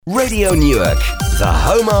Radio Newark, the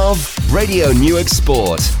home of Radio Newark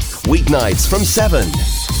Sport. Weeknights from 7.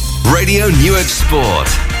 Radio Newark Sport.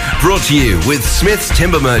 Brought to you with Smith's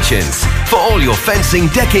Timber Merchants. For all your fencing,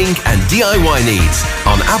 decking and DIY needs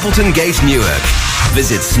on Appleton Gate, Newark.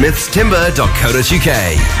 Visit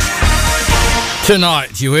smithstimber.co.uk.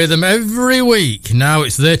 Tonight, you hear them every week. Now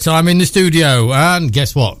it's their time in the studio. And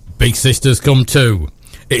guess what? Big Sister's come too.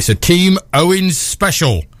 It's a Team Owens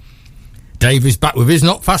special. Dave is back with his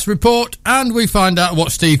Not Fast report, and we find out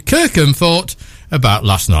what Steve Kirkham thought about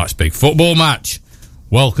last night's big football match.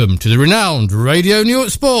 Welcome to the renowned Radio Newark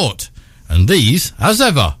Sport, and these, as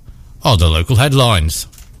ever, are the local headlines.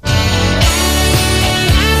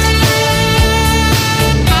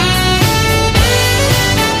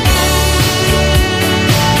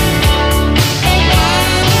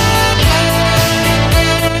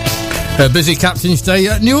 A busy Captain's Day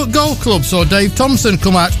at Newark Golf Club saw Dave Thompson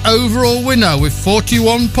come out overall winner with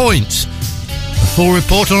 41 points. A full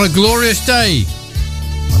report on a glorious day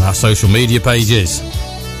on our social media pages.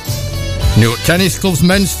 Newark Tennis Club's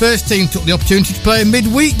men's first team took the opportunity to play a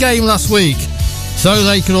midweek game last week so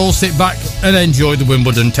they could all sit back and enjoy the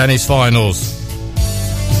Wimbledon tennis finals.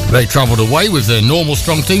 They travelled away with their normal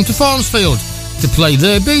strong team to Farnsfield to play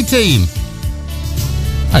their B team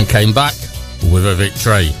and came back with a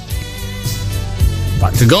victory.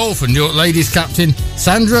 Back to golf, and Newark ladies captain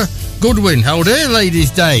Sandra Goodwin held her Ladies'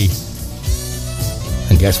 Day.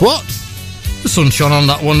 And guess what? The sun shone on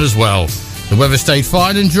that one as well. The weather stayed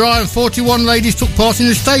fine and dry, and 41 ladies took part in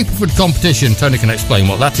the Stapleford competition. Tony can explain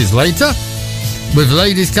what that is later. With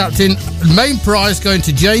ladies captain, main prize going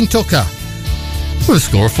to Jane Tucker with a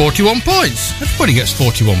score of 41 points. Everybody gets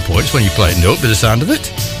 41 points when you play at Newark, by the sound of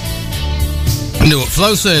it. Newark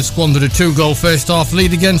Flowserve squandered a 2-goal first half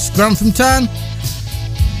lead against Grantham Town,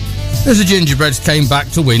 as the Gingerbreads came back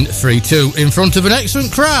to win 3-2 in front of an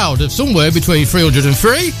excellent crowd of somewhere between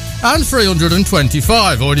 303 and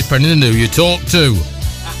 325, or depending on who you talk to.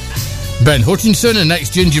 Ben Hutchinson and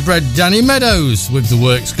ex-Gingerbread Danny Meadows with the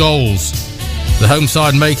works goals. The home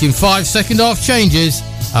side making 5 second-half changes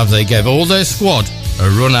as they gave all their squad a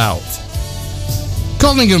run out.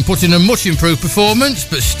 Collingham put in a much improved performance,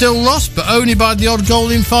 but still lost, but only by the odd goal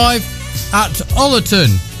in 5 at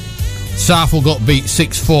Ollerton. Southall got beat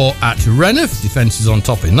 6-4 at Renneth. Defence is on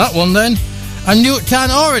top in that one then. And Newark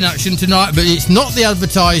Town are in action tonight, but it's not the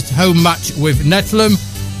advertised home match with Netlham.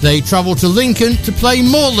 They travel to Lincoln to play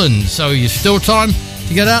Moreland, so you've still time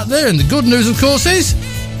to get out there. And the good news, of course, is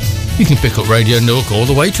you can pick up Radio Newark all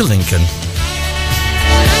the way to Lincoln.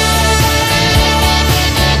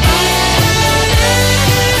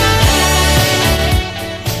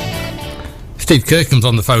 Steve Kirkham's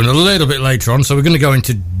on the phone a little bit later on, so we're going to go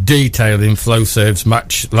into detail in Flowserve's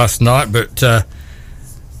match last night, but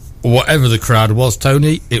whatever the crowd was,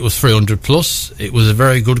 Tony, it was 300 plus. It was a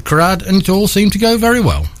very good crowd, and it all seemed to go very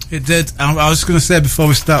well. It did. I was going to say before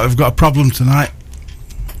we start, we've got a problem tonight.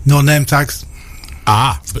 No name tags.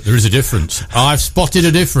 Ah, but there is a difference. I've spotted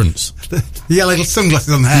a difference. You got little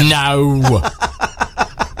sunglasses on the head. No.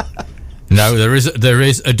 No, there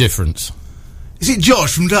is a difference. Is it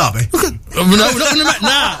George from Derby? No, we're not going to.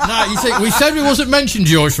 No. You see, we said we wasn't mentioned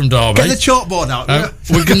George from Derby. Get the chalkboard out.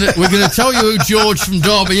 We're going to tell you who George from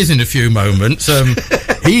Derby is in a few moments.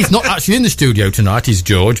 He's not actually in the studio tonight. He's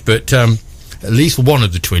George, but at least one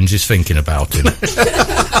of the twins is thinking about him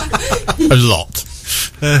a lot.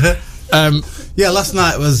 Yeah, last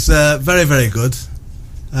night was very, very good.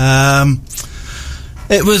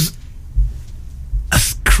 It was a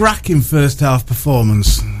cracking first half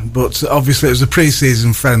performance, but obviously it was a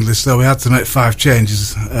pre-season friendly, so we had to make 5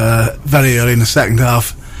 changes very early in the second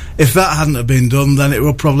half. If that hadn't have been done, then it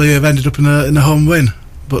would probably have ended up in a home win.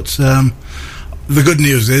 But the good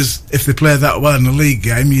news is, if they play that well in a league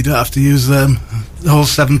game, you don't have to use the whole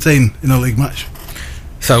 17 in a league match.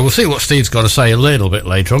 So we'll see what Steve's got to say a little bit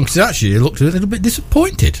later on, because actually he looked a little bit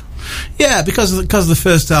disappointed. Yeah, because the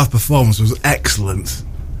first half performance was excellent,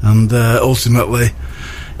 and ultimately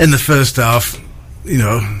in the first half,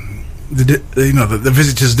 the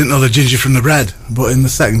visitors didn't know the ginger from the bread, but in the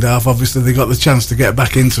second half, obviously they got the chance to get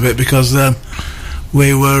back into it because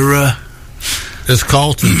we were. As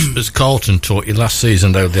Carlton taught you last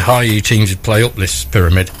season, though, the higher you teams would play up this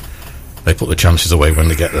pyramid, they put the chances away when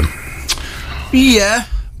they get them. Yeah,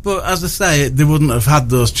 but as I say, they wouldn't have had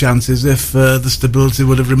those chances if the stability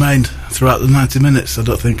would have remained throughout the 90 minutes, I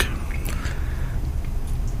don't think.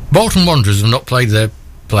 Bolton Wanderers have not played their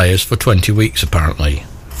players for 20 weeks, apparently.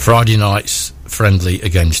 Friday night's friendly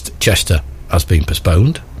against Chester has been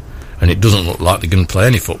postponed, and it doesn't look like they're going to play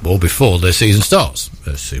any football before their season starts,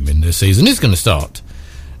 assuming their season is going to start.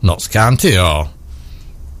 Notts County are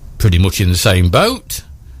pretty much in the same boat.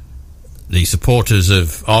 The supporters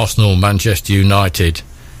of Arsenal, Manchester United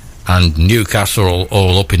and Newcastle are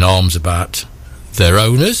all up in arms about their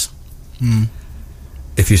owners.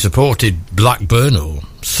 If you supported Blackburn or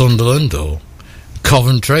Sunderland or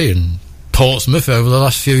Coventry and Portsmouth over the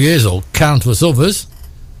last few years, or countless others,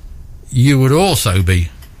 you would also be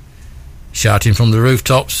shouting from the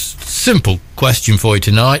rooftops. Simple question for you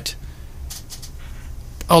tonight.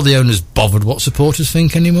 Are the owners bothered what supporters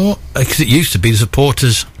think anymore? Because it used to be the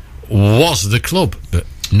supporters was the club, but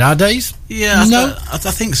nowadays, no. I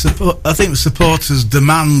think supporters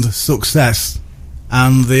demand success,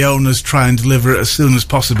 and the owners try and deliver it as soon as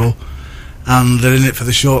possible, and they're in it for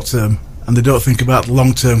the short term, and they don't think about the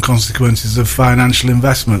long-term consequences of financial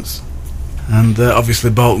investments. And obviously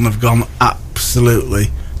Bolton have gone absolutely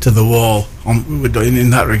to the wall in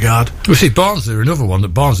that regard. We see Barnsley are another one.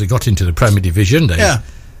 That Barnsley got into the Premier Division. They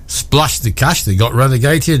splashed the cash. They got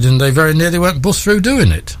relegated, and they very nearly went bust through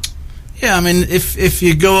doing it. Yeah, I mean, if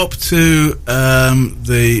you go up to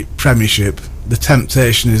the Premiership, the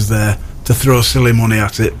temptation is there to throw silly money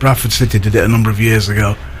at it. Bradford City did it a number of years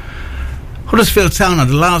ago. Huddersfield Town had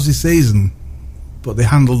a lousy season, but they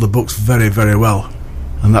handled the books very, very well,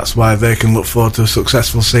 and that's why they can look forward to a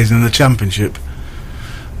successful season in the Championship.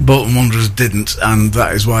 Bolton Wanderers didn't, and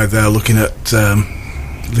that is why they're looking at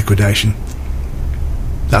liquidation.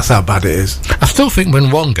 That's how bad it is. I still think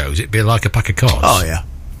when one goes, it'd be like a pack of cards. Oh, yeah.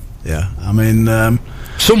 Yeah, I mean...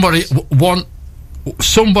 Somebody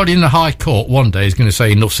in the High Court one day is going to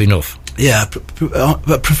say enough's enough. Yeah,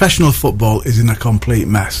 but professional football is in a complete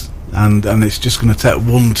mess, and it's just going to take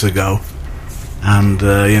one to go, and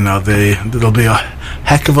there'll be a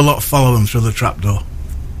heck of a lot following through the trapdoor.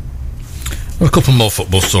 Well, a couple more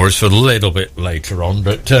football stories for a little bit later on,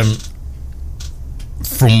 but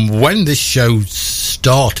from when this show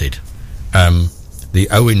started, the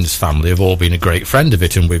Owens family have all been a great friend of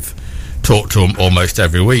it, and we've talked to them almost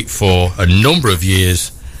every week for a number of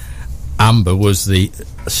years. Amber was the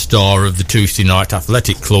star of the Tuesday Night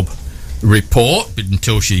Athletic Club report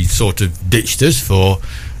until she sort of ditched us for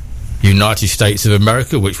United States of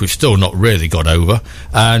America, which we've still not really got over,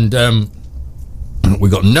 and we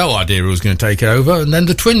got no idea who was going to take it over. And then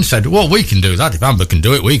the twins said, well, we can do that. If Amber can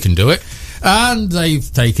do it, we can do it. And they've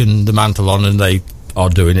taken the mantle on, and they are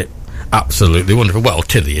doing it absolutely wonderful. Well,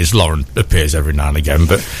 Tilly is. Lauren appears every now and again,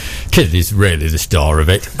 but Tilly's really the star of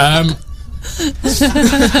it.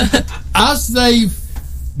 As they've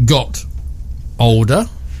got older,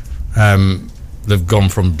 they've gone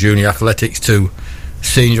from junior athletics to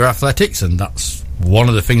senior athletics, and that's one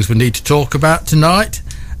of the things we need to talk about tonight.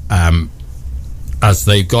 As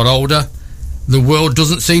they've got older, the world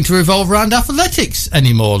doesn't seem to revolve around athletics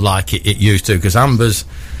anymore like it used to, because Amber's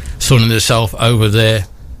sunning herself over there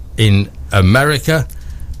in America.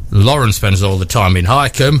 Lauren spends all the time in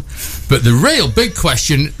Highcombe. But the real big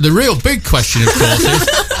question, of course, is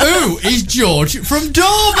who is George from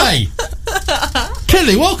Derby?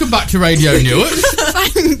 Kelly, welcome back to Radio Newark.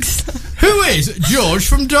 Thanks. Who is George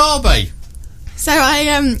from Derby? So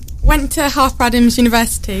I went to Harper Adams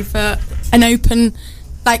University for an open,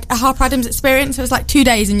 like a Harper Adams experience. It was like 2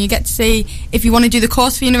 days, and you get to see if you want to do the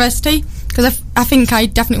course for university, because I think I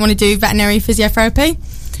definitely want to do veterinary physiotherapy.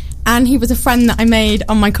 And he was a friend that I made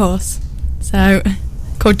on my course, so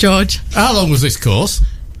called George. How long was this course?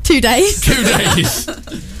 2 days. 2 days.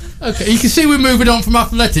 Okay, you can see we're moving on from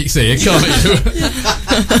athletics here, can't you?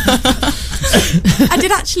 I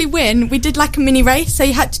did actually win. We did like a mini race, so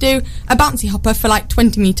you had to do a bouncy hopper for like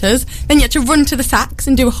 20 metres, then you had to run to the sacks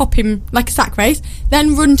and do a hopping, like a sack race,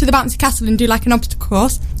 then run to the bouncy castle and do like an obstacle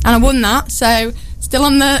course, and I won that, so still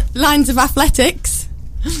on the lines of athletics.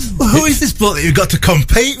 Well, who is this bloke that you've got to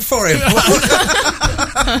compete for him?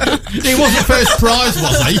 He wasn't first prize,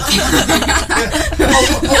 was he?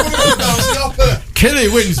 Kelly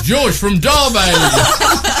wins George from Derby.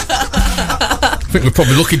 I think we're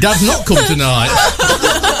probably lucky Dad's not come tonight.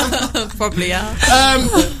 Probably are.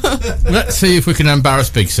 Let's see if we can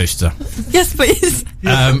embarrass Big Sister. Yes, please.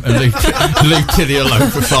 And leave Tilly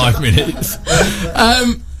alone for 5 minutes.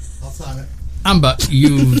 I'll sign it. Amber,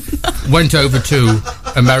 you went over to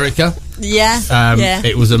America. Yeah,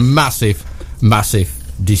 It was a massive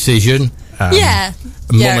decision. Mum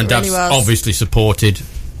and Dad really obviously supported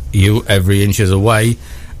you every inch of the way.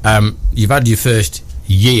 You've had your first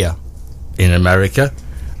year in America,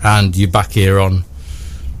 and you're back here on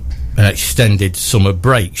an extended summer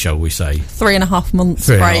break, shall we say? 3.5 months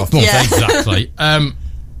break. 3.5 months, yeah. exactly.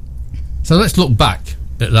 So let's look back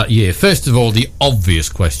at that year. First of all, the obvious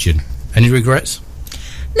question. Any regrets?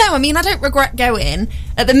 No, I mean, I don't regret going.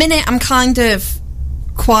 At the minute, I'm kind of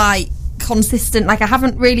quite consistent. Like, I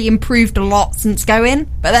haven't really improved a lot since going,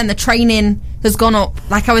 but then the training has gone up.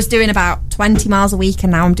 Like, I was doing about 20 miles a week,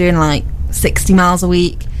 and now I'm doing like 60 miles a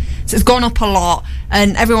week. So it's gone up a lot,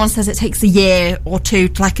 and everyone says it takes a year or two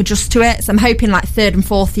to like adjust to it. So I'm hoping like 3rd and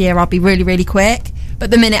 4th year I'll be really, really quick. But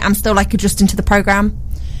at the minute I'm still like adjusting to the program.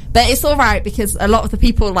 But it's all right, because a lot of the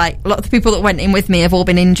people that went in with me have all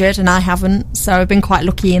been injured, and I haven't. So I've been quite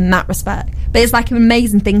lucky in that respect. But it's like an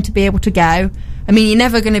amazing thing to be able to go. I mean, you're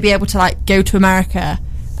never going to be able to like go to America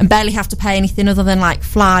and barely have to pay anything other than like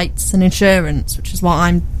flights and insurance, which is what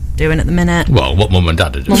I'm doing at the minute. Well, what Mum and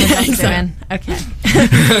Dad are doing. Mum and Dad are doing. Okay.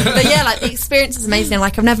 But yeah, like, the experience is amazing.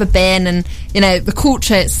 Like, I've never been, and you know, the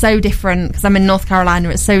culture, it's so different, because I'm in North Carolina.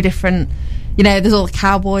 It's so different. You know, there's all the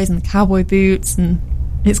cowboys and the cowboy boots, and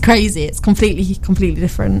it's crazy. It's completely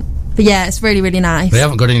different. But yeah, it's really, really nice. They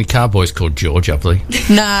haven't got any cowboys called George, have they?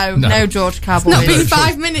 No George cowboys. Not been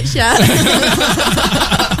 5 minutes yet.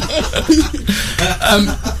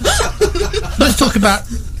 Let's talk about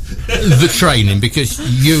the training, because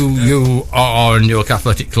you are a Newark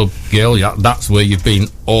Athletic Club girl. Yeah, that's where you've been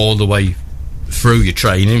all the way through your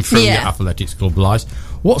training, through your athletics club lives.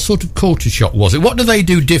 What sort of culture shock was it? What do they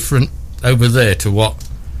do different over there to what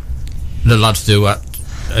the lads do at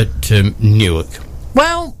Newark?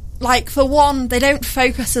 Well, like, for one, they don't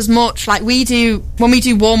focus as much like we do. When we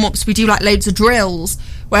do warm-ups, we do like loads of drills,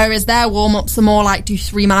 whereas their warm-ups are more like do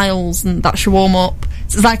 3 miles and that's your warm-up.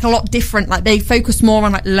 So it's like a lot different. Like, they focus more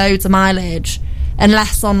on like loads of mileage and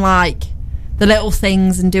less on like the little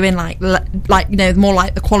things and doing like you know, more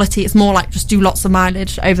like the quality. It's more like just do lots of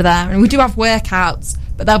mileage over there. And we do have workouts,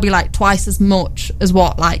 but they'll be like twice as much as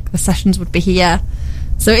what like the sessions would be here.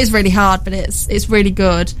 So it is really hard, but it's really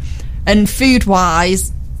good. And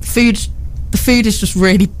food-wise, the food is just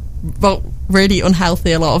really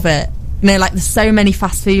unhealthy, a lot of it. You know, like, there's so many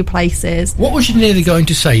fast food places. What was you nearly going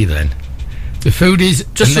to say then? The food is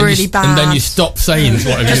just really bad. And then you stop saying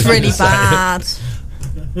what just really bad.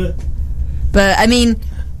 But I mean,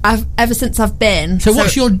 ever since I've been. So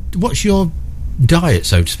what's your diet,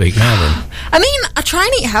 so to speak, now then? I mean, I try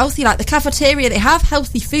and eat healthy. Like, the cafeteria, they have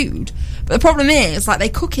healthy food, but the problem is, like, they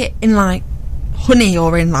cook it in like honey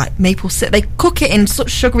or in like maple syrup. They cook it in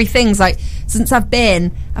such sugary things. Like, since I've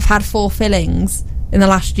been, I've had 4 fillings in the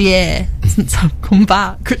last year since I've come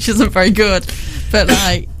back, which isn't very good. But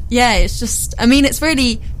like, yeah, it's just, I mean, it's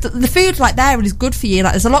really, the food like there is good for you.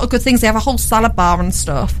 Like, there's a lot of good things. They have a whole salad bar and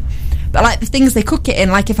stuff. But like, the things they cook it in,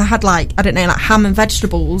 like, if I had like, I don't know, like ham and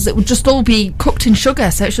vegetables, it would just all be cooked in sugar.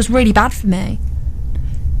 So it's just really bad for me.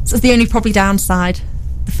 So it's the only probably downside,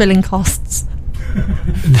 the filling costs.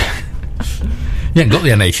 You haven't got the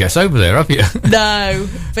NHS over there, have you? No,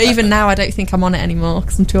 but even now I don't think I'm on it anymore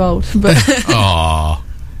because I'm too old. But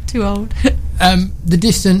too old. The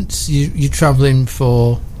distance you're travelling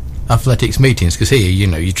for athletics meetings, because here, you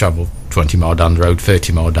know, you travel 20 mile down the road,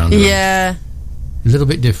 30 mile down the road. Yeah. A little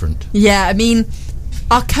bit different. Yeah, I mean,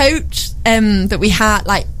 our coach that we had,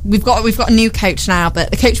 like, we've got a new coach now,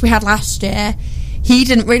 but the coach we had last year, he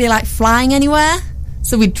didn't really like flying anywhere,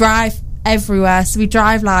 so we drive everywhere. So we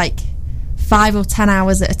drive like 5 or 10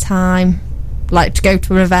 hours at a time, like, to go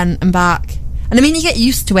to an event and back. And I mean, you get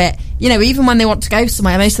used to it. You know, even when they want to go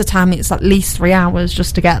somewhere, most of the time it's at least 3 hours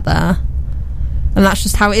just to get there. And that's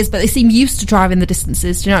just how it is. But they seem used to driving the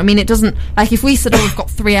distances. Do you know what I mean? It doesn't, like, if we said, oh, we've got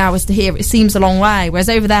 3 hours to here, it seems a long way. Whereas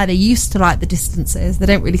over there, they're used to, like, the distances. They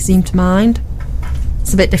don't really seem to mind.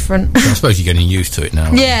 It's a bit different. I suppose you're getting used to it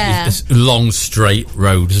now. Yeah. It's long, straight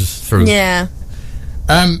roads through. Yeah.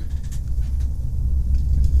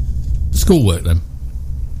 Schoolwork, then?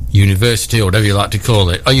 University, or whatever you like to call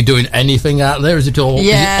it. Are you doing anything out there? Is it all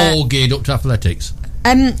geared up to athletics?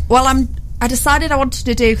 Well, I decided I wanted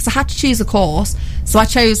to do, because I had to choose a course, so I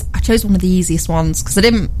chose one of the easiest ones, because I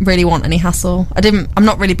didn't really want any hassle. I'm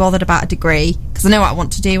not really bothered about a degree, because I know what I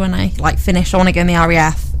want to do when I like finish. I want to go in the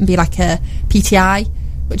RAF and be like a PTI,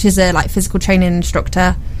 which is a like physical training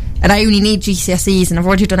instructor, and I only need GCSEs, and I've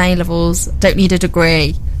already done A-levels, don't need a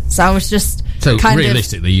degree. So I was just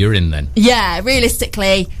realistically, you're in then? Yeah,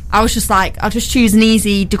 realistically, I was just like, I'll just choose an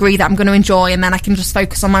easy degree that I'm going to enjoy, and then I can just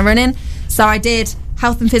focus on my running. So I did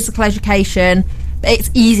health and physical education, but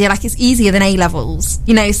it's easier. Like, it's easier than A-levels.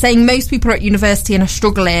 You know, saying most people are at university and are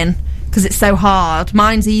struggling because it's so hard.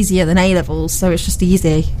 Mine's easier than A-levels, so it's just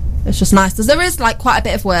easy. It's just nice. There is like quite a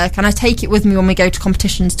bit of work, and I take it with me when we go to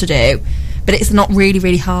competitions to do, but it's not really,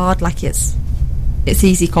 really hard. Like, it's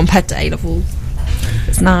easy compared to A-levels.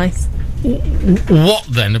 It's nice. What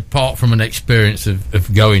then, apart from an experience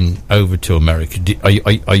of going over to America, do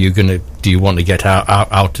you want to get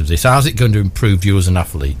out of this? How's it going to improve you as an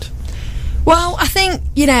athlete? Well, I think,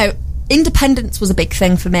 you know, independence was a big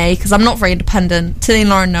thing for me, because I'm not very independent. Tilly and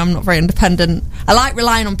Lauren know I'm not very independent. I like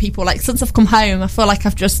relying on people. Like, since I've come home, I feel like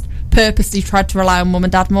I've just purposely tried to rely on mum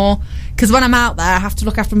and dad more, because when I'm out there, I have to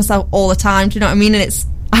look after myself all the time. Do you know what I mean? And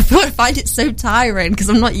I find it so tiring, because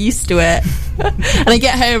I'm not used to it. And I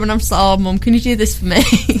get home and I'm just like, oh, mum, can you do this for me?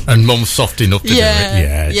 And mum's soft enough to do it.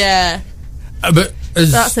 Yes. Yeah. But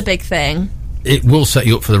that's a big thing. It will set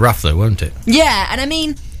you up for the RAF, though, won't it? Yeah, and I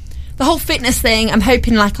mean, the whole fitness thing, I'm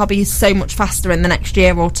hoping like I'll be so much faster in the next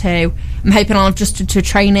year or two. I'm hoping I'll have adjusted to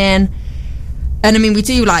training. And I mean, we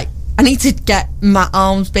do like, I need to get my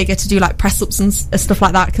arms bigger to do like press-ups and stuff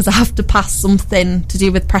like that, because I have to pass something to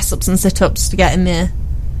do with press-ups and sit-ups to get in the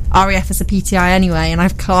RAF as a PTI anyway, and I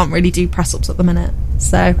can't really do press-ups at the minute.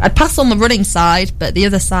 So I'd pass on the running side, but the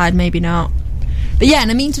other side maybe not. But yeah,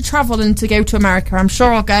 and I mean, to travel and to go to America, I'm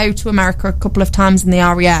sure I'll go to America a couple of times in the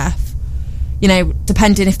RAF, you know,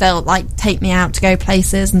 depending if they'll like take me out to go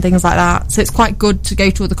places and things like that. So it's quite good to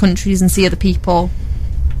go to other countries and see other people.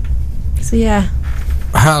 So yeah.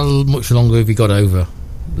 How much longer have you got over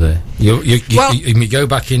there? You go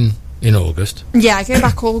back in August? Yeah, I go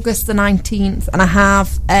back August the 19th, and I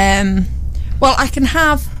have I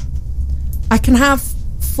can have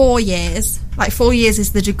 4 years. Like, 4 years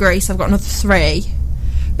is the degree, so I've got another 3.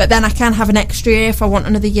 But then I can have an extra year if I want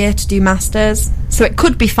another year to do masters. So it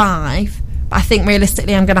could be 5, but I think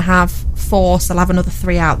realistically I'm going to have 4, so I'll have another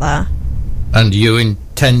 3 out there. And you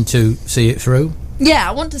intend to see it through? Yeah,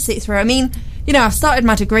 I want to see it through. I mean, you know, I've started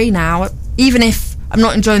my degree now. Even if I'm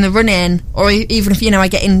not enjoying the running, or even if, you know, I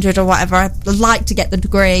get injured or whatever, I'd like to get the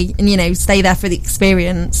degree and, you know, stay there for the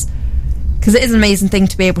experience, because it is an amazing thing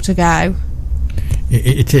to be able to go.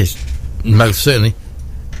 It is, most certainly.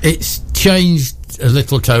 It's changed a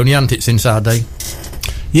little, Tony, hasn't it, since our day?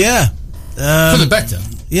 Yeah. For the better.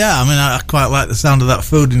 Yeah, I mean, I quite like the sound of that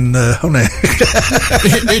food in honey.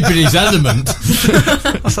 It'd been his element.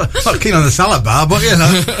 I'm not keen on the salad bar, but you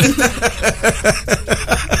know.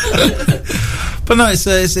 But no,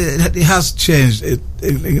 it has changed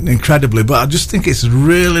incredibly. But I just think it's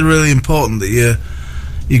really, really important that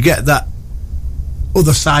you get that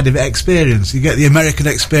other side of experience. You get the American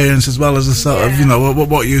experience as well as the sort of, you know,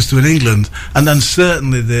 what you're used to in England. And then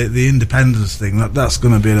certainly the independence thing, that's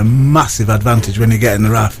going to be a massive advantage when you get in the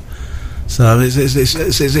RAF. So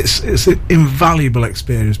it's an invaluable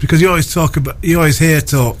experience, because you always hear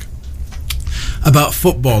talk about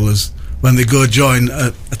footballers when they go join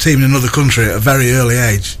a team in another country at a very early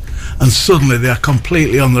age, and suddenly they are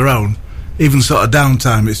completely on their own. Even sort of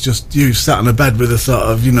downtime, it's just you sat in a bed with a sort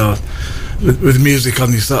of, you know, with music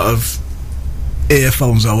on your sort of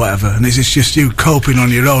earphones or whatever, and it's just you coping on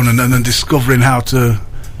your own and then discovering how to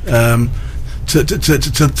live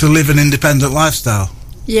an independent lifestyle.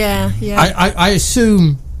 Yeah. I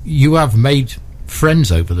assume you have made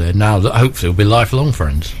friends over there now that hopefully will be lifelong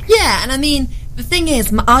friends. Yeah, and I mean, the thing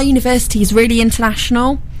is, our university is really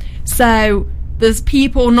international, so there's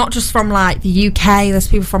people not just from like the UK, there's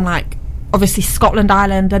people from like obviously Scotland,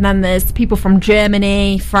 Ireland, and then there's people from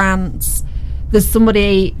Germany, France, there's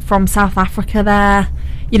somebody from South Africa there,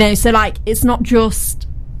 you know, so like it's not just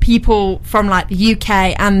people from like the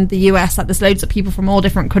UK and the US, like there's loads of people from all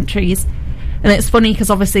different countries. And it's funny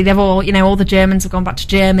because obviously they've all, you know, all the Germans have gone back to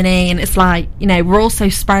Germany, and it's like, you know, we're all so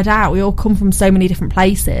spread out. We all come from so many different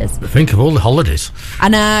places. Think of all the holidays. I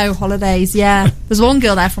know, holidays, yeah. There's one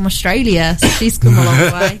girl there from Australia, so she's come a long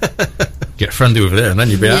way. Get friendly with her and then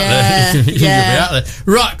you'll be out there. You'll be out there.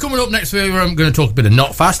 Right, coming up next week, I'm going to talk a bit of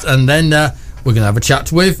Not Fast, and then we're going to have a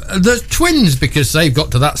chat with the twins, because they've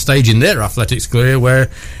got to that stage in their athletics career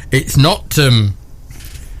where it's not the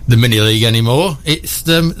mini league anymore, it's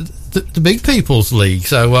the big people's league.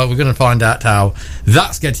 So we're going to find out how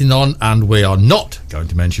that's getting on, and we are not going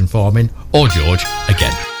to mention farming or George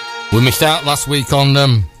again. We missed out last week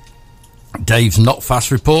on Dave's Not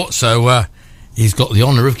Fast report, so he's got the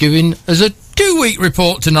honour of giving us a 2-week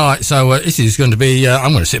report tonight. So this is going to be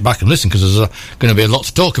I'm going to sit back and listen, because there's going to be a lot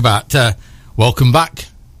to talk about. Welcome back,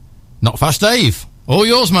 Not Fast Dave. All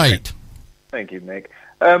yours, mate. Thank you, Nick.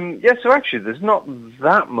 So actually there's not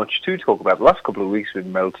that much to talk about. The last couple of weeks have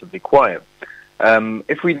been relatively quiet.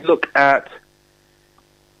 If we look at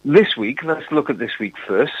this week, let's look at this week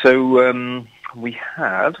first. So we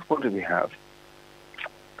had, what did we have?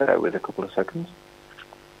 Bear with a couple of seconds.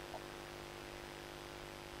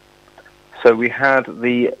 So we had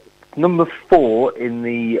the number 4 in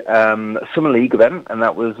the Summer League event, and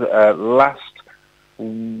that was last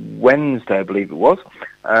Wednesday, I believe it was.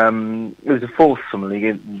 It was the 4th Summer League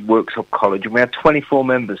at Worksop College, and we had 24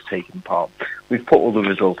 members taking part. We've put all the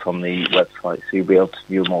results on the website, so you'll be able to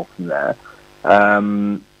view them all from there.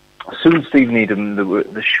 Soon Steve Needham,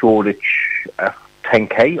 the Shoreditch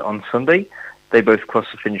 10K on Sunday. They both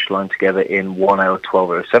crossed the finish line together in 1 hour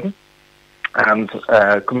 12:07. And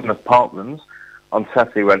coming up Parklands, on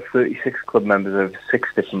Saturday we had 36 club members over 6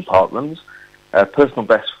 different Parklands. Personal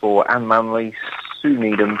best for Anne Manley, Sue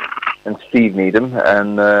Needham and Steve Needham,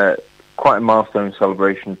 and quite a milestone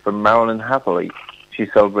celebration for Marilyn Hatherley. She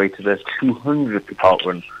celebrated her 200th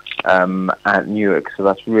Parkrun at Newark, so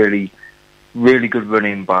that's really, really good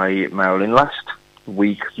running by Marilyn. Last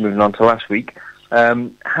week, moving on to last week,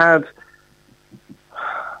 had...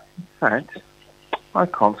 In fact, I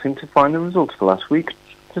can't seem to find the results for last week.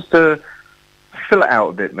 Just to fill it out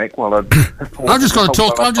a bit, Mick, while I've just got to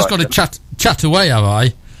talk. I've just got to chat away, have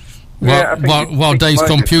I? While Dave's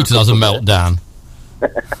computer has a meltdown.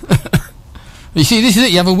 You see, this is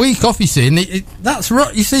it. You have a week off, you see, and that's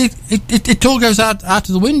right. You see, it all goes out of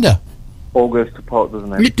the window. All goes to pot,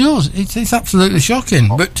 doesn't it? It does. It's absolutely shocking.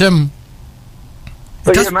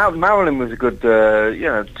 But yeah, Marilyn was a good,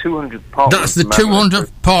 200 part. That's the 200th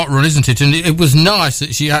part run, isn't it? And it was nice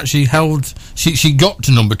that she actually held. She got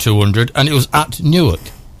to number 200, and it was at Newark.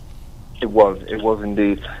 It was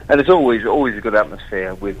indeed, and it's always a good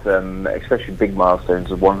atmosphere with, especially big milestones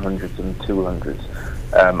of 100s and 200s.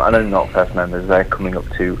 I know Knotfest members, they're coming up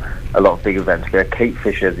to a lot of big events. We had Kate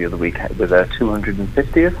Fisher the other week with her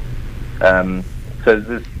 250th. So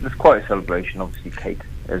there's quite a celebration, obviously, Kate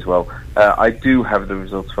as well. I do have the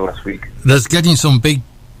results for last week. There's getting some big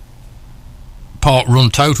part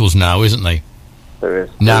run totals now, isn't there? There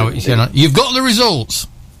is. Now, you've got the results.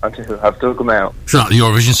 I've dug them out. It's like the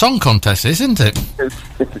Eurovision Song Contest, isn't it?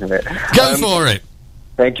 Isn't it? Go for it.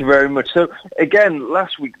 Thank you very much. So, again,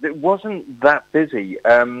 last week, it wasn't that busy.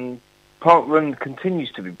 Parkrun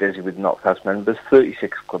continues to be busy with Knotfest members,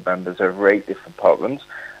 36 club members over 8 different Parkruns.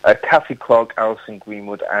 Kathy Clark, Alison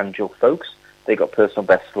Greenwood and Jill Folkes, they got personal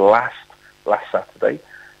best last Saturday.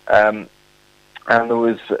 And there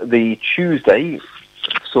was the Tuesday,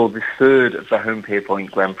 saw the third of the Home Pierpoint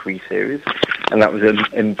Grand Prix Series, and that was an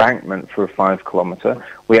embankment for a 5 kilometre.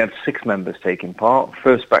 We had 6 members taking part.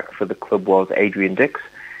 First back for the club was Adrian Dix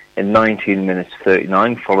in 19 minutes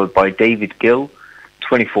 39, followed by David Gill,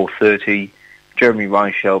 24:30, Jeremy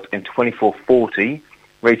Reichelt in 24:40,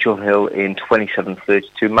 Rachel Hill in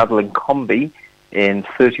 27:32, Madeline Comby in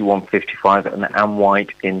 31:55, and Anne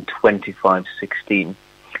White in 25:16.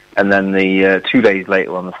 And then the 2 days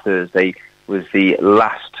later on the Thursday was the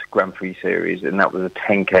last Grand Prix Series, and that was a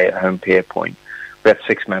 10K at Home Pierpoint. We had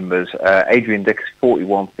 6 members. Adrian Dix,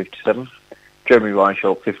 41:57. Jeremy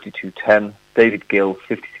Reichelt, 52:10. David Gill,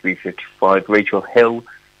 53:55. Rachel Hill,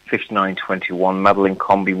 59:21. Madeline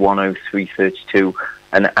Comby, 1:03:32.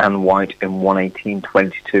 And Anne White in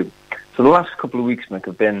 1:18:22. So the last couple of weeks, Mick,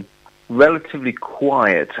 have been relatively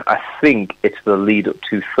quiet. I think it's the lead up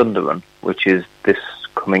to Thunder Run, which is this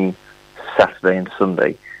coming Saturday and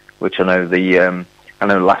Sunday, which I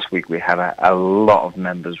know last week we had a lot of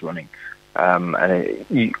members running, and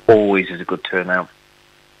it always is a good turnout.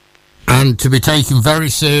 And to be taken very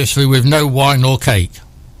seriously with no wine or cake.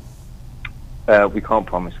 We can't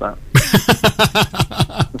promise that.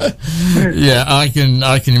 Yeah, I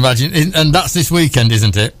can imagine, and that's this weekend,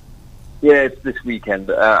 isn't it? Yeah, it's this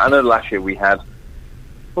weekend. I know last year we had.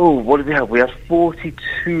 What did we have? We had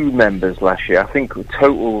 42 members last year. I think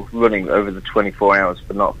total running over the 24 hours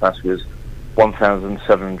for Knotfest was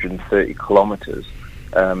 1,730 kilometres.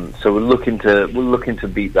 So we're looking to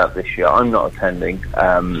beat that this year. I'm not attending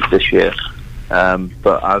this year,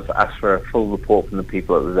 but I've asked for a full report from the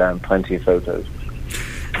people that were there and plenty of photos.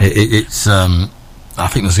 It's I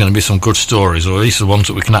think there's going to be some good stories, or at least the ones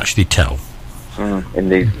that we can actually tell.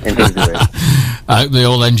 Indeed there is. I hope they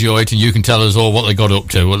all enjoy it, and you can tell us all what they got up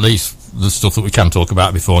to, at least the stuff that we can talk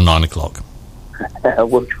about before 9 o'clock.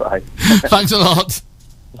 We'll try. Thanks a lot.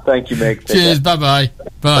 Thank you, Mick. Cheers, bye-bye.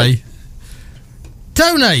 Bye.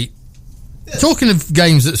 Tony, talking of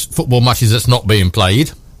games, football matches that's not being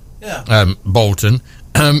played, Bolton,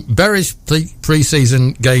 Bury's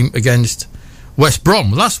pre-season game against West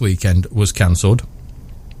Brom last weekend was cancelled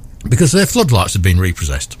because their floodlights had been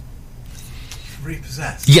repossessed.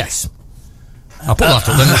 Repossessed? Yes. I'll put that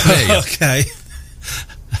up then. Okay.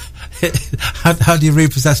 How do you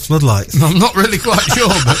repossess floodlights? I'm not really quite sure,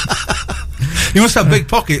 but you must have big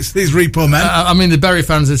pockets, these repo men. I mean, the Bury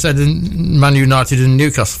fans have said Man United and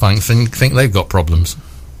Newcastle fans think they've got problems.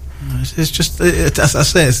 It's just, as I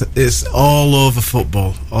say, it's all over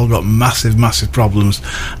football. All got massive problems.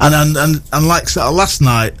 And like sort of last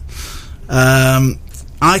night,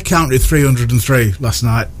 I counted 303 last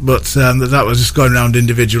night, but that was just going around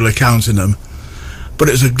individually counting them. But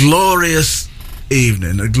it was a glorious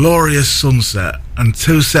evening, a glorious sunset, and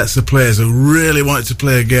two sets of players who really wanted to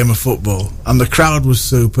play a game of football, and the crowd was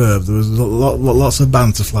superb. There was lots of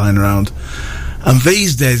banter flying around. And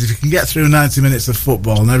these days, if you can get through 90 minutes of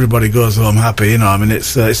football and everybody goes home happy,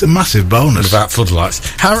 it's a massive bonus. About floodlights.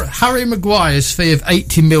 Harry Maguire's fee of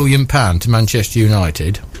 £80 million to Manchester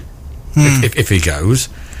United, if he goes,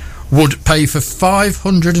 would pay for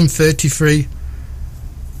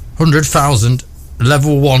 533,000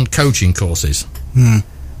 level 1 coaching courses.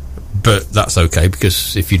 But that's okay,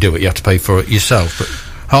 because if you do it, you have to pay for it yourself. But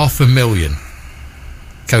 £500,000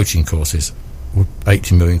 coaching courses,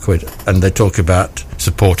 80 million quid, and they talk about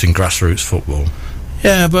supporting grassroots football.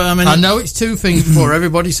 Yeah, but I know it's two things before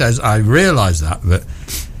everybody says, I realise that, but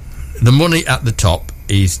the money at the top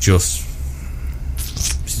is just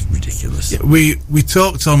ridiculous. Yeah, we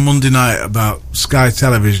talked on Monday night about Sky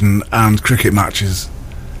Television and cricket matches,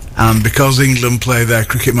 and because England play their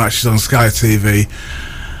cricket matches on Sky TV,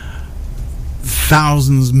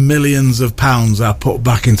 thousands, millions of pounds are put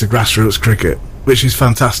back into grassroots cricket, which is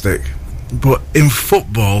fantastic. But in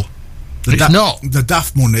football, the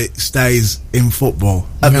daft money stays in football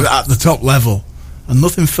at the top level, and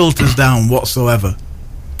nothing filters down whatsoever.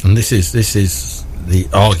 And this is the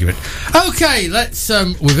argument. Okay, let's.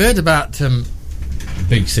 We've heard about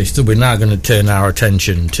Big Sister. We're now going to turn our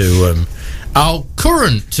attention to our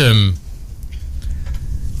current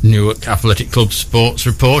Newark Athletic Club sports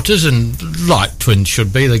reporters, and like twins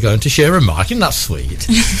should be, they're going to share a mic, and that's sweet.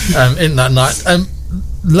 In that night.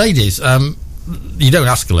 Ladies, you don't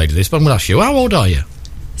ask a lady this, but I'm going to ask you, how old are you?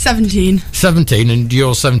 17. 17, and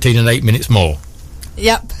you're 17 and 8 minutes more.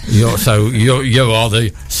 Yep. You are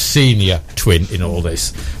the senior twin in all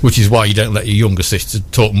this, which is why you don't let your younger sister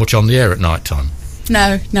talk much on the air at night time.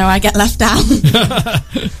 No, I get left out.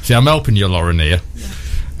 See, I'm helping you, Lauren, here.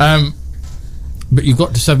 Yeah. But you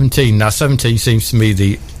got to 17. Now, 17 seems to me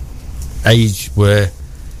the age where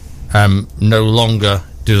no longer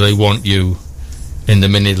do they want you in the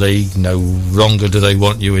mini league, no longer do they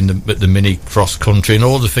want you at the mini cross country, and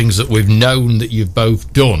all the things that we've known that you've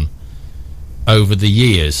both done over the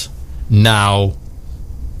years now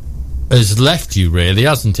has left you, really,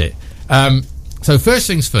 hasn't it? So first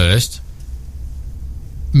things first,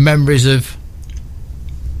 memories of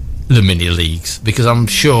the mini leagues, because I'm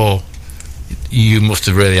sure you must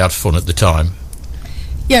have really had fun at the time.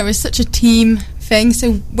 Yeah, it was such a team thing.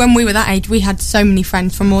 So when we were that age, we had so many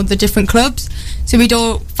friends from all the different clubs, so we'd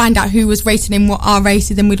all find out who was racing in what our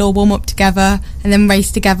races, and we'd all warm up together and then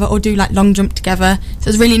race together or do like long jump together. So it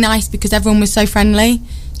was really nice because everyone was so friendly,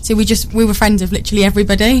 so we were friends with literally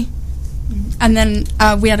everybody. And then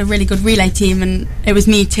we had a really good relay team, and it was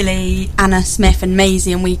me, Tilly, Anna Smith and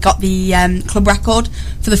Maisie, and we got the club record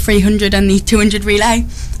for the 300 and the 200 relay,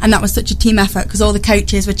 and that was such a team effort because all the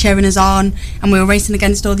coaches were cheering us on and we were racing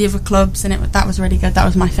against all the other clubs, and that was really good. That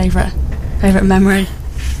was my favourite memory.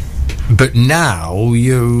 But now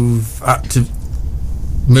you've had to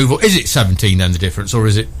move on. Is it 17 then the difference, or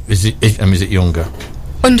is it younger?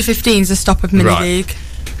 Under 15 is the stop of mini right. league.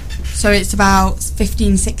 So it's about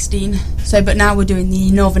 15, 16. So, but now we're doing the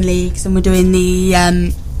Northern Leagues, and we're doing the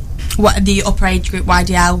upper age group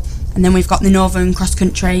YDL, and then we've got the Northern Cross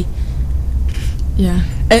Country. Yeah.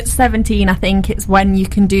 At 17, I think it's when you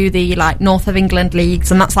can do the like North of England leagues,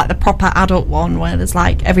 and that's like the proper adult one where there's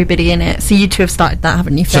like everybody in it. So you two have started that,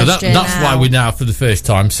 haven't you? So that's why we're now for the first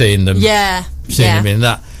time seeing them. Yeah. Seeing them in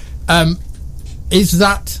that. Is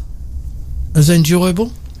that as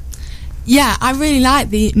enjoyable? Yeah, I really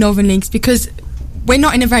like the Northern Leagues because we're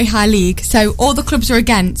not in a very high league, so all the clubs we're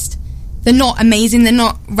against, they're not amazing, they're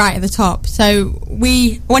not right at the top. So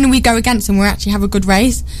when we go against them, we actually have a good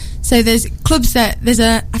race. So there's clubs I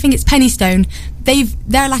think it's Pennystone,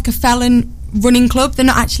 they're like a felon running club, they're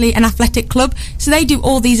not actually an athletic club, so they do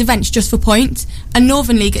all these events just for points. And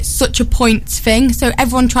Northern League, it's such a points thing, so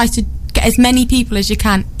everyone tries to get as many people as you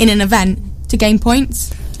can in an event to gain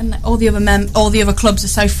points. And all the other clubs are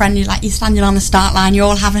so friendly, like you're standing on the start line, you're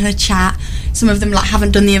all having a chat, some of them like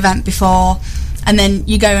haven't done the event before, and then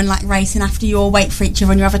you go and like race, and after you all wait for each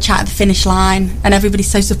other and you have a chat at the finish line, and everybody's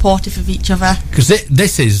so supportive of each other. Because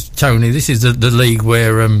this is the league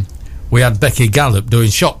where we had Becky Gallup doing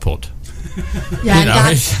shot put. Yeah, and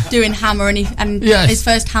Dad's doing hammer, and his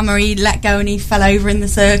first hammer he let go and he fell over in the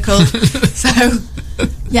circle. So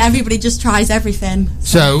yeah, everybody just tries everything.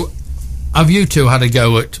 So have you two had a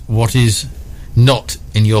go at what is not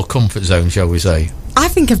in your comfort zone, shall we say? I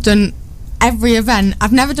think I've done every event.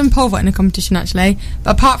 I've never done pole vault in a competition, actually.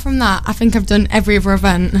 But apart from that, I think I've done every other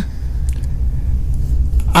event.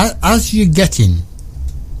 As you're getting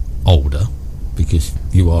older, because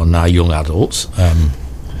you are now young adults,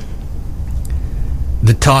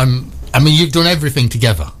 the time. I mean, you've done everything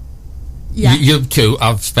together. Yeah. You two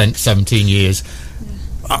have spent 17 years.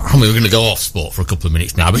 I mean, we're going to go off sport for a couple of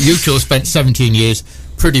minutes now, but you two have spent 17 years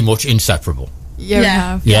pretty much inseparable. Yeah, we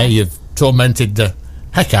have. Yeah, you've tormented the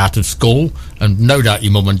heck out of school, and no doubt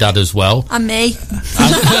your mum and dad as well. And me.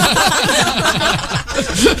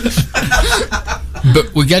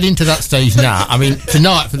 But we're getting to that stage now. I mean,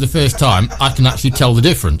 tonight, for the first time, I can actually tell the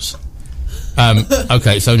difference.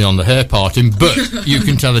 Okay, it's only on the hair parting, but you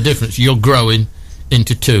can tell the difference. You're growing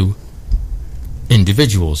into two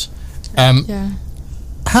individuals. Yeah.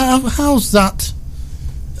 How's that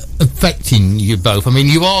affecting you both? I mean,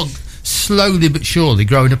 you are slowly but surely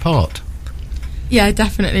growing apart. Yeah,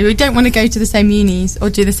 definitely. We don't want to go to the same unis or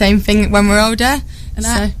do the same thing when we're older. And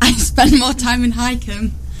I spend more time in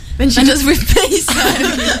Highcombe than she does with me.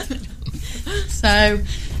 So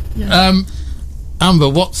yeah. Amber,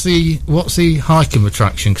 what's the Highcombe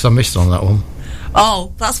attraction? Because I missed on that one.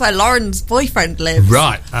 Oh, that's where Lauren's boyfriend lives.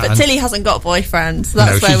 Right. But Tilly hasn't got a boyfriend, so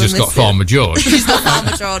that's where she's just got Farmer George. She's got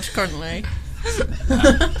Farmer George currently.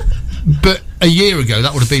 But a year ago,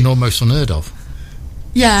 that would have been almost unheard of.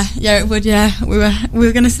 Yeah, it would. Yeah, we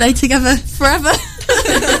were going to stay together forever.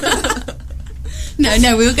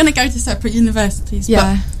 No, we were going to go to separate universities.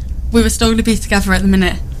 Yeah, but we were still going to be together at the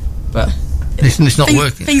minute. But it's not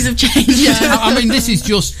working. Things have changed. Yeah. I mean, this is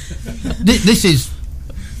just this is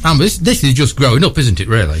Amber. This is just growing up, isn't it?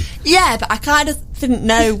 Really? Yeah, but I kind of didn't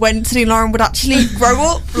know when Tilly and Lauren would actually grow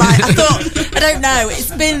up. Like, I thought, I don't know.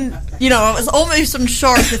 It's been, I was almost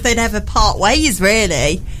unsure if they'd ever part ways.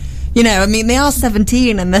 Really. I mean, they are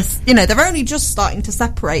 17 and they're only just starting to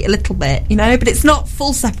separate a little bit, but it's not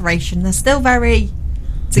full separation. They're still very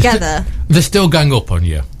together. They're still gang up on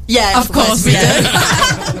you. Yeah, of course we do.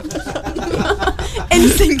 In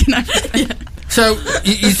sync and everything. Yeah. So,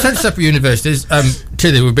 you said separate universities.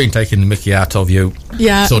 Tilly, we've been taking the mickey out of you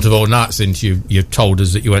sort of all night since you told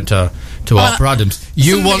us that you went to Harper Adams.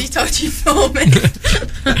 Somebody told you for me.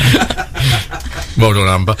 Well done,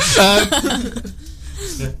 Amber.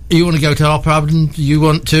 You want to go to Harper Adams? You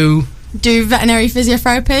want to do veterinary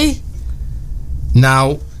physiotherapy?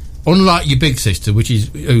 Now, unlike your big sister,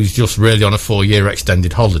 who's just really on a 4-year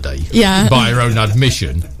extended holiday, by her own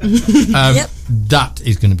admission, that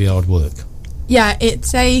is going to be hard work. Yeah,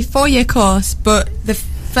 it's a 4-year course, but the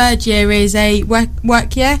third year is a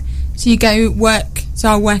work year. So you go work. So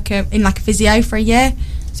I'll work in like a physio for a year.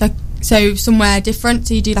 So somewhere different.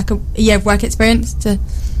 So you do like a year of work experience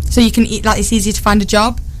so you can eat, like, it's easier to find a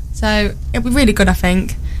job. So it'll be really good, I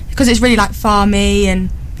think, because it's really like farmy and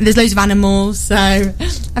there's loads of animals. So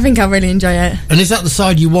I think I'll really enjoy it. And is that the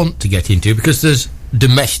side you want to get into? Because there's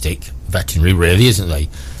domestic veterinary, really, isn't there?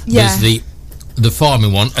 Yeah. There's the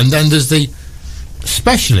farming one, and then there's the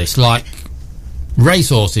specialist like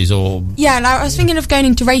racehorses or. Yeah, like, I was thinking of going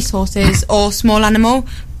into racehorses or small animal,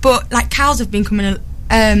 but like cows have been coming.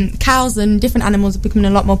 Cows and different animals are becoming a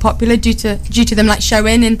lot more popular due to them like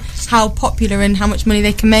showing and how popular and how much money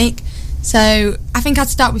they can make. So I think I'd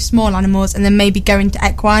start with small animals and then maybe go into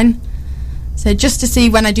equine. So just to see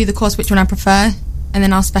when I do the course which one I prefer, and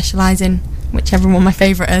then I'll specialise in whichever one my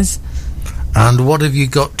favourite is. And what have you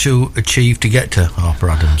got to achieve to get to Harper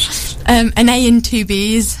Adams? An A and 2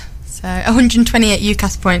 Bs, so 128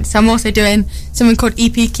 UCAS points. So I'm also doing something called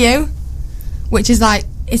EPQ, which is like,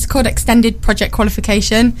 it's called Extended Project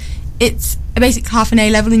Qualification. It's a basic half an A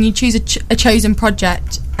level, and you choose a chosen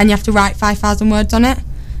project, and you have to write 5,000 words on it.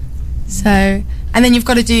 So, and then you've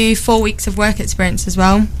got to do 4 weeks of work experience as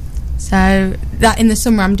well. So that in the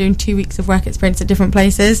summer, I'm doing 2 weeks of work experience at different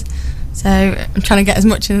places. So I'm trying to get as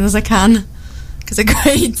much in as I can, because the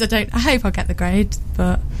grades, I hope I'll get the grade,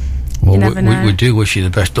 but you never know. We do wish you the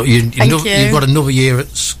best. You've got another year at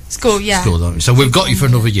school, yeah. School, don't you? So we've got you for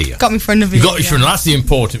another year. Got me for another year. That's the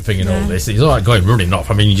important thing in all this. It's all right going running off.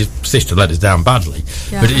 I mean, your sister let us down badly,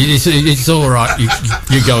 but it's all right.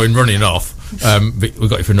 You're going running off. But we've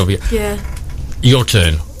got you for another year. Yeah. Your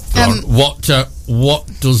turn. What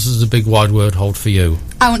does the big wide word hold for you?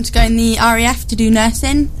 I want to go in the RAF to do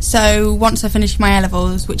nursing. So once I finish my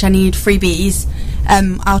A-levels, which I need 3 Bs,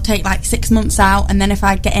 I'll take like 6 months out, and then if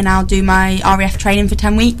I get in, I'll do my RAF training for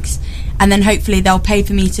 10 weeks, and then hopefully they'll pay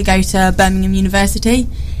for me to go to Birmingham University,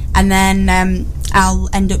 and then I'll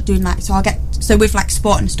end up doing so with like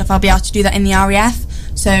sport and stuff, I'll be able to do that in the RAF.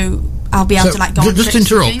 So I'll be able to like go on just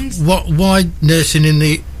trips interrupt. and things. Why nursing in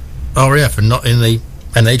the RAF and not in the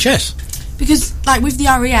NHS? Because like with the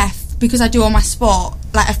RAF, because I do all my sport,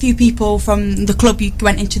 like a few people from the club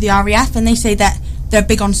went into the RAF, and they say that they're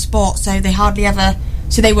big on sport, so they hardly ever.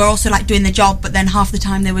 So they were also like doing the job, but then half the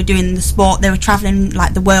time they were doing the sport. They were travelling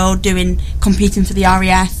like the world, competing for the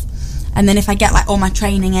RAF, and then if I get like all my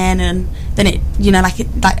training in, and then it, you know, like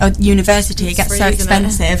a university, it gets so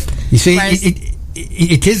expensive. You see,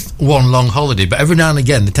 it is one long holiday, but every now and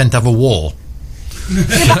again they tend to have a war.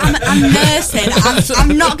 Yeah, but I'm nursing.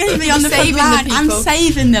 I'm not going to be on the front line. I'm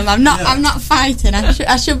saving them. I'm not fighting.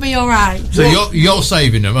 I should be all right. So you're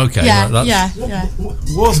saving them, okay? Yeah, right, yeah.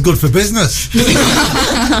 War's good for business.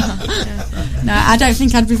 No, I don't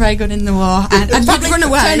think I'd be very good in the war. I'd probably run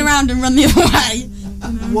away, turn around and run the other way.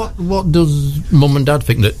 What does Mum and Dad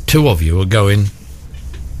think that two of you are going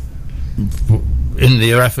in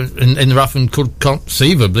the RAF and could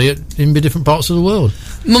conceivably in different parts of the world?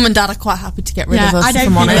 Mum and Dad are quite happy to get rid of us. I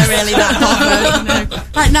don't think they're really that bothered. You know.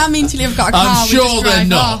 Right now, mentally, I've got a car. I'm sure they're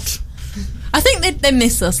not. Off. I think they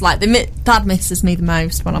miss us. Like Dad misses me the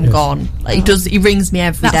most when I'm gone. Like he rings me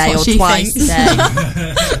every day or twice a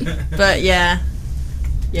day. But yeah.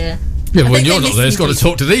 Yeah, when you're not there, it's got to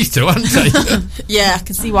talk to these two, haven't they? Yeah, I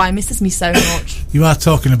can see why he misses me so much. You are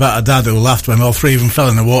talking about a dad who laughed when all three of them fell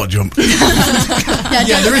in the water jump. There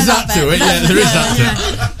is that to it. Yeah, there is that to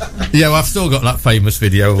it. Yeah, well, I've still got that famous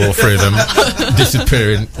video of all three of them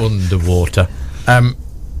disappearing underwater.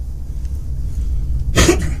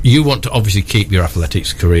 You want to obviously keep your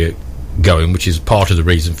athletics career going, which is part of the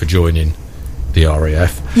reason for joining the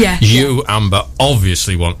RAF. Yeah. You, Amber,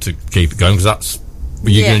 obviously want to keep it going because that's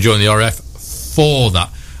you're going to join the RAF for that.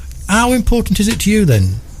 How important is it to you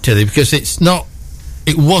then, Tilly? Because it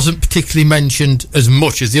wasn't particularly mentioned as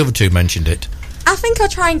much as the other two mentioned it. I think I'll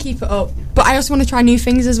try and keep it up, but I also want to try new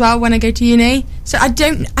things as well when I go to uni. So I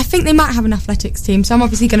think they might have an athletics team, so I'm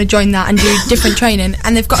obviously going to join that and do different training.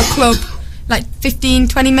 And they've got a club like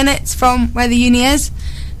 15-20 minutes from where the uni is.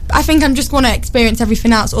 I think I'm just going to experience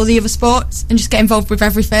everything else, all the other sports, and just get involved with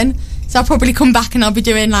everything. So I'll probably come back and I'll be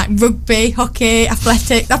doing like rugby, hockey,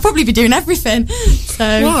 athletics. I'll probably be doing everything. So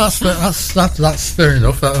well, that's fair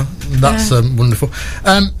enough. That's wonderful.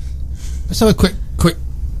 Let's have a quick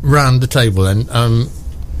round the table then.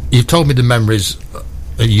 You've told me the memories.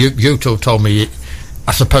 You told me.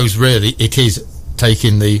 I suppose really it is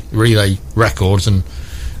taking the relay records and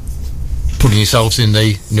putting yourselves in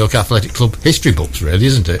the New York Athletic Club history books, really,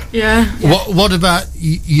 isn't it? Yeah. What about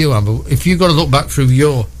you, Amber? If you've got to look back through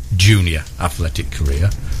your junior athletic career,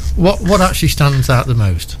 what actually stands out the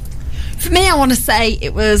most? For me, I want to say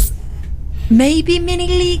it was maybe mini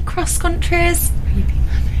league cross countries.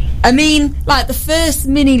 I mean, like the first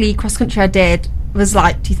mini league cross country I did was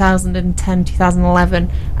like 2010,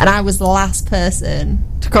 2011, and I was the last person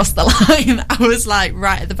to cross the line. I was like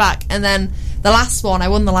right at the back, and then the last one, I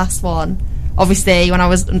won the last one, obviously when I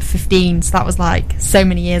was under 15, so that was like so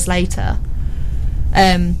many years later.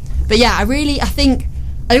 But yeah, I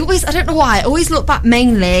don't know why, I always look back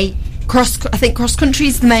mainly cross country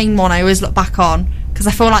is the main one I always look back on, because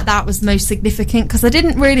I feel like that was the most significant, because I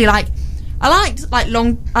didn't really I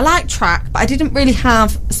liked track, but I didn't really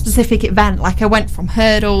have a specific event. Like I went from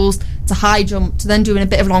hurdles to high jump to then doing a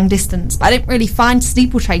bit of long distance, but I didn't really find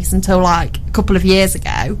steeplechase until like a couple of years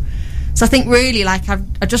ago. So I think really I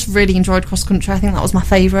just really enjoyed cross country. I think that was my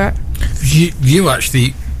favourite. You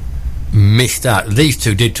actually missed out. These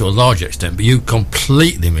two did to a large extent, but you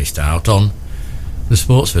completely missed out on the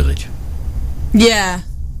sports village. Yeah.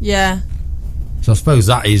 So I suppose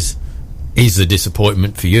that is the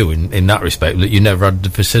disappointment for you in that respect, that you never had the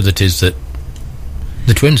facilities that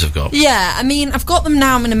the twins have got. Yeah, I mean, I've got them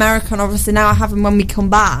now. I'm in America, and obviously now I have them when we come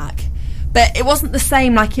back. But it wasn't the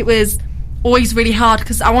same. Like, it was always really hard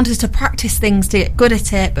because I wanted to practice things to get good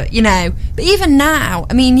at it. But but even now,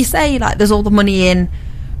 I mean, you say like there's all the money in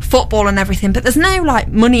football and everything, but there's no like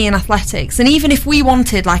money in athletics. And even if we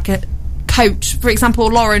wanted like a coach, for example,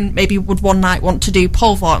 Lauren maybe would one night want to do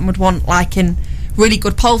pole vault and would want like a really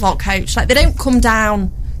good pole vault coach. Like, they don't come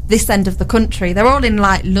down this end of the country. They're all in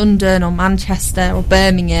like London or Manchester or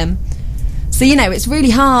Birmingham. So it's really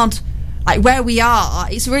hard. Like where we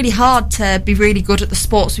are, it's really hard to be really good at the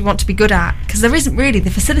sports we want to be good at, because there isn't really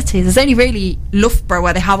the facilities. There's only really Loughborough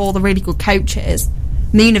where they have all the really good coaches,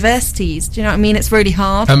 and the universities. Do you know what I mean? It's really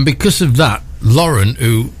hard. And because of that, Lauren,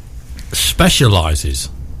 who specialises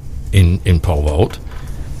in pole vault,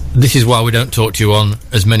 this is why we don't talk to you on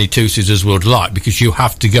as many Tuesdays as we would like, because you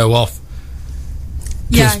have to go off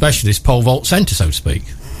to a specialist pole vault centre, so to speak.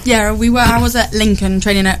 Yeah, I was at Lincoln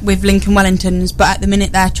training with Lincoln Wellingtons, but at the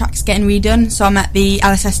minute their track's getting redone, so I'm at the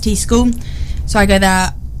LSST school. So I go there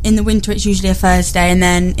in the winter. It's usually a Thursday, and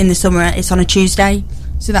then in the summer it's on a Tuesday.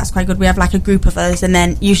 So that's quite good. We have like a group of us, and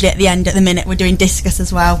then usually at the end, at the minute, we're doing discus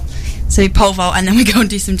as well. So we pole vault, and then we go and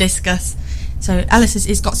do some discus. So Alice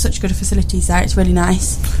has got such good facilities there. It's really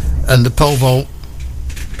nice. And the pole vault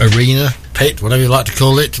arena, pit, whatever you like to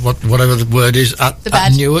call it, whatever the word is, at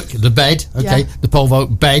Newark. The bed, okay, Yeah. the pole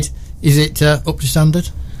vault bed. Is it up to standard?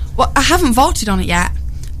 Well, I haven't vaulted on it yet,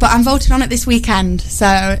 but I'm vaulting on it this weekend, so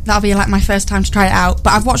that'll be like my first time to try it out.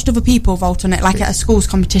 But I've watched other people vault on it, like at a school's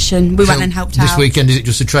competition. We went and helped out. This weekend, is it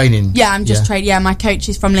just a training? Yeah, I'm just training. Yeah, my coach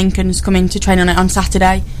is from Lincoln, who's coming to train on it on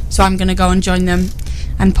Saturday, so I'm going to go and join them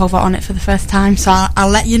and pole vault on it for the first time. So I'll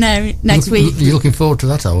let you know next week. You're looking forward to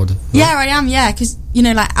that, I would. Yeah, I am. Yeah, because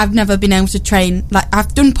like I've never been able to train. Like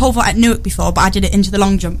I've done pole vault at Newark before, but I did it into the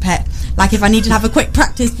long jump pit. Like if I needed to have a quick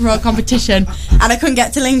practice before a competition, and I couldn't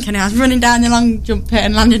get to Lincoln, I was running down the long jump pit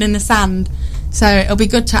and landing in the sand. So it'll be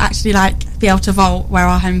good to actually be able to vault where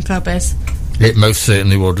our home club is. It most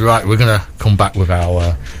certainly would. Right, we're going to come back with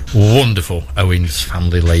our wonderful Owens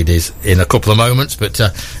family ladies in a couple of moments. But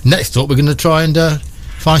next up, we're going to try and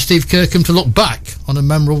find Steve Kirkham to look back on a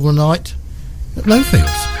memorable night at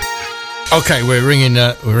Lowfields. Okay, we're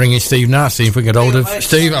ringing Steve now. See if we can get hold of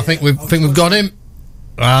Steve. I think we've got him.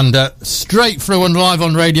 And straight through and live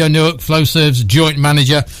on Radio Newark, FlowServe's joint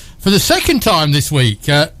manager for the second time this week,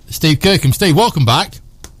 Steve Kirkham. Steve, welcome back.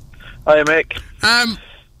 Hiya, Mick.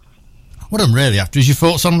 What I'm really after is your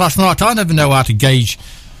thoughts on last night. I never know how to gauge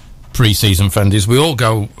pre-season friendlies. We all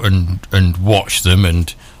go and watch them,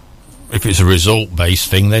 and if it's a result-based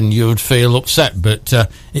thing, then you would feel upset. But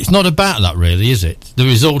it's not about that, really, is it? The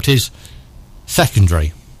result is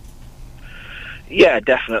secondary. Yeah,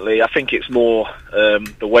 definitely. I think it's more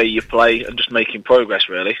the way you play and just making progress,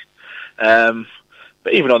 really.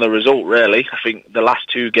 But even on the result, really, I think the last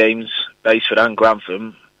two games, Baseford and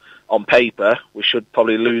Grantham, on paper, we should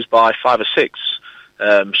probably lose by 5 or 6.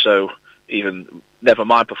 So even, never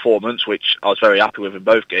mind performance, which I was very happy with in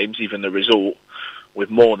both games, even the result, we've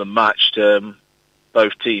more than matched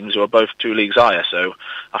both teams who are both 2 leagues higher. So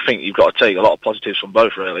I think you've got to take a lot of positives from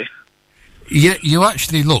both, really. Yeah, you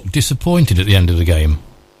actually looked disappointed at the end of the game.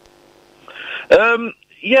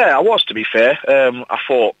 Yeah, I was, to be fair. I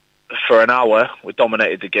thought for an hour we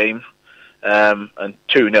dominated the game, and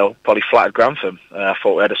 2-0 probably flattered Grantham. I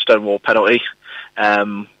thought we had a stonewall penalty.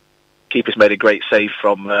 Keepers made a great save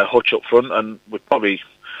from Hutch up front, and we probably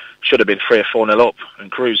should have been 3 or 4-0 up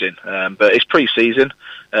and cruising. But it's pre-season.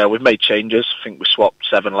 We've made changes. I think we swapped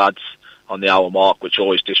 7 lads on the hour mark, which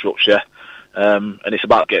always disrupts you. And it's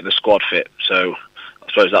about getting the squad fit. So I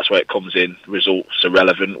suppose that's where it comes in. Results are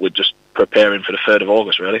relevant. We're just preparing for the 3rd of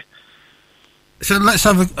August, really. So let's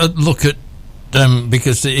have a look at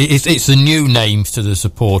because it's the new names to the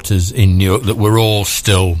supporters in Newark that we're all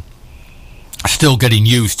still getting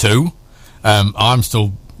used to. I'm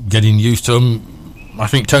still getting used to them. I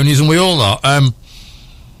think Tony's and we all are.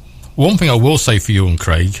 One thing I will say for you and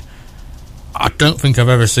Craig, I don't think I've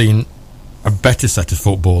ever seen a better set of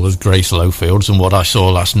footballers grace Lowfields than what I saw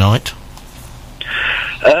last night.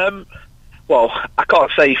 Well, I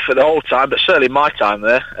can't say for the whole time, but certainly my time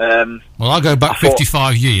there. Well, I go back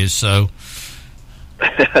 55 years, so...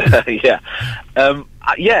 Yeah.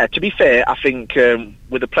 Yeah, to be fair, I think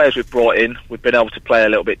with the players we've brought in, we've been able to play a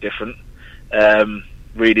little bit different.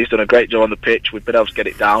 Reedy's done a great job on the pitch. We've been able to get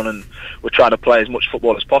it down, and we're trying to play as much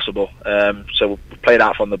football as possible. So we've played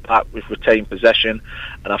out from the back, we've retained possession,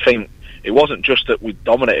 and I think it wasn't just that we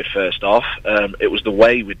dominated first half, it was the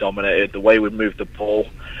way we dominated, the way we moved the ball.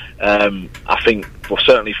 I think, well,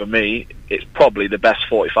 certainly for me, it's probably the best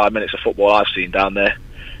 45 minutes of football I've seen down there.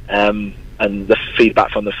 And the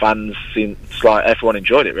feedback from the fans seems like everyone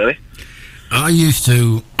enjoyed it, really. I used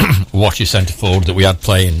to watch a centre forward that we had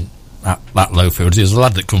playing at Lowfields. There's a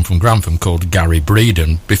lad that come from Grantham called Gary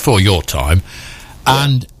Breeden, before your time,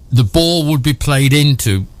 and the ball would be played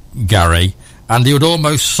into Gary, and he would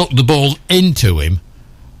almost suck the ball into him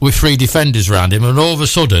with 3 defenders around him, and all of a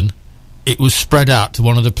sudden it was spread out to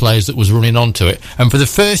one of the players that was running onto it. And for the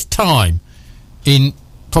first time in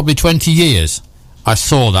probably 20 years, I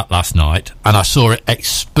saw that last night, and I saw it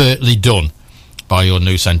expertly done by your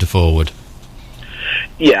new centre forward.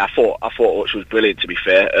 Yeah, I thought Hutch was brilliant, to be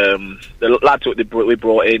fair. The lads that we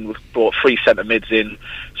brought in, we brought 3 centre mids in,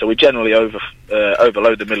 so we generally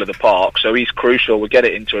overload the middle of the park. So he's crucial. We get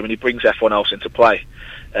it into him, and he brings everyone else into play.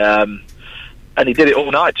 And he did it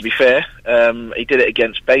all night, to be fair. He did it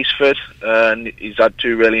against Baseford, and he's had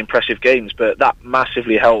 2 really impressive games. But that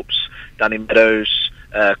massively helps Danny Meadows,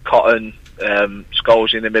 Cotton,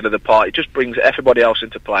 Scholes in the middle of the park. It just brings everybody else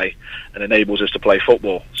into play and enables us to play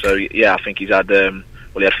football. So yeah, I think he's had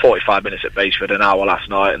he had 45 minutes at Baseford, an hour last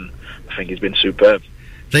night, and I think he's been superb.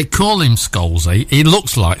 They call him Scholesy. He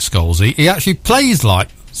looks like Scholesy. He actually plays like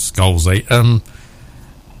Scholesy. And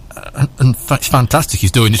it's fantastic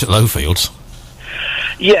he's doing it at Lowfields.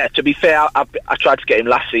 Yeah, to be fair, I tried to get him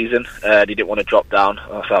last season. He didn't want to drop down.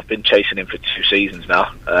 So I've been chasing him for 2 seasons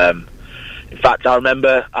now. In fact, I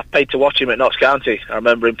remember I paid to watch him at Notts County. I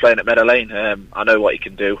remember him playing at Meadow Lane. I know what he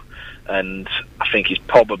can do, and I think he's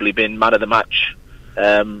probably been man of the match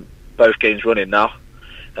both games running now.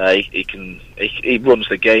 He runs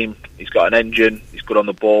the game. He's got an engine. He's good on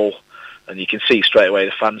the ball, and you can see straight away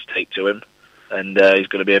the fans take to him, and he's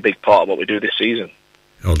going to be a big part of what we do this season.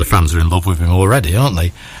 Oh, the fans are in love with him already, aren't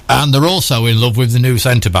they? And they're also in love with the new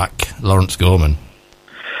centre-back, Lawrence Gorman.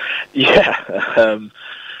 Yeah,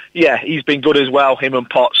 yeah, he's been good as well, him and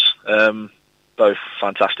Potts. Both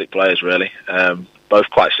fantastic players, really.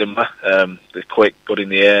 Both quite similar. They're quick, good in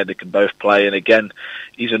the air, they can both play. And again,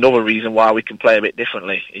 he's another reason why we can play a bit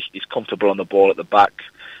differently. He's comfortable on the ball at the back.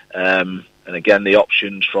 And again, the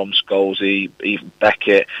options from Scholesy, even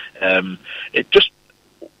Beckett,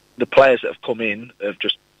 the players that have come in have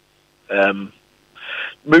just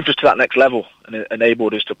moved us to that next level and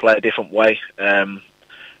enabled us to play a different way. And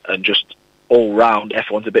just all round,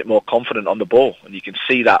 everyone's a bit more confident on the ball. And you can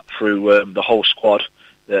see that through the whole squad,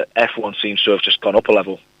 that everyone seems to have just gone up a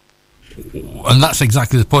level. And that's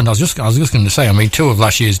exactly the point I was just going to say. I mean, 2 of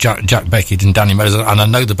last year's Jack Beckett and Danny Meadows, and I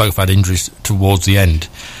know they both had injuries towards the end,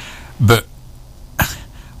 but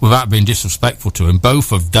without being disrespectful to him,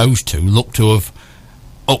 both of those 2 look to have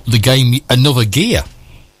upped the game another gear.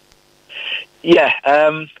 Yeah,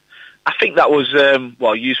 I think that was,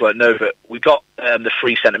 you won't know, but we got the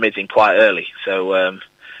 3 centre mids in quite early, so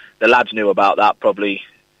the lads knew about that probably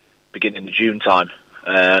beginning of June time.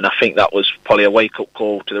 And I think that was probably a wake-up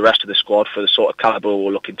call to the rest of the squad for the sort of calibre we're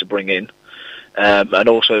looking to bring in, and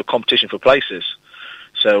also competition for places.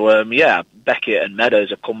 So, Beckett and Meadows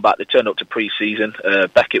have come back. They turned up to pre-season.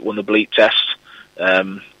 Beckett won the bleep test,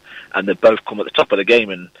 and they've both come at the top of the game.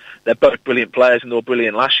 And they're both brilliant players, and they were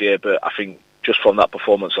brilliant last year. But I think just from that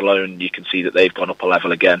performance alone, you can see that they've gone up a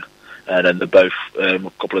level again. And then they're both a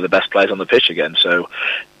couple of the best players on the pitch again. So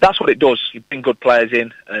that's what it does. You bring good players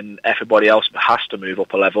in, and everybody else has to move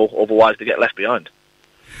up a level, otherwise they get left behind.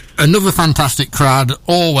 Another fantastic crowd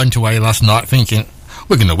all went away last night thinking,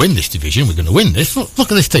 we're going to win this division, we're going to win this.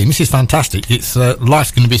 Look at this team, this is fantastic. It's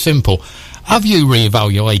life's going to be simple. Have you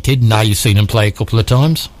reevaluated now you've seen them play a couple of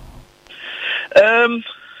times?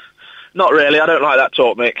 Not really. I don't like that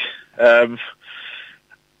talk, Mick.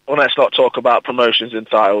 Let's not talk about promotions and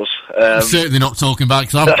titles. I'm certainly not talking about,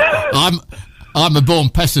 because I'm a born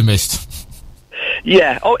pessimist.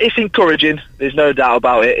 Yeah, it's encouraging. There's no doubt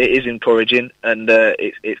about it. It is encouraging, and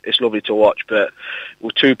it's lovely to watch. But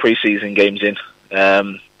we're 2 pre-season games in.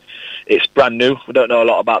 It's brand new. We don't know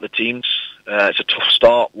a lot about the teams. It's a tough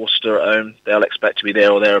start. Worcester at home. They'll expect to be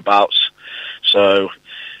there or thereabouts. So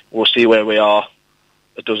we'll see where we are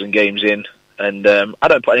a dozen games in. And I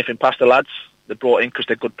don't put anything past the lads. They're brought in because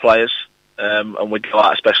they're good players, and we go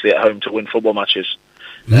out, especially at home, to win football matches.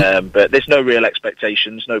 But there's no real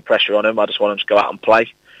expectations, no pressure on them. I just want them to go out and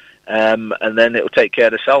play, and then it'll take care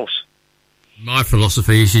of themselves. My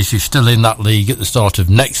philosophy is if you're still in that league at the start of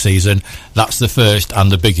next season, that's the first and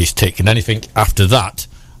the biggest tick, and anything after that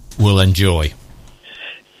we'll enjoy.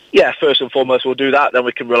 Yeah, first and foremost we'll do that, then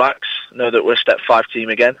we can relax, know that we're a Step 5 team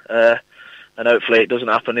again. And hopefully it doesn't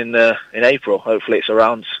happen in April. Hopefully it's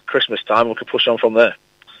around Christmas time. We can push on from there.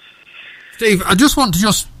 Steve, I just want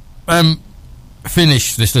to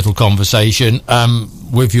finish this little conversation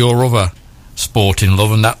with your other sport in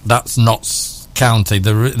love, and that's Notts County.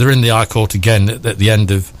 They're in the High Court again at the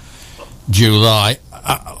end of July.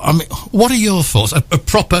 I mean, what are your thoughts? A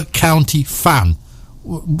proper county fan.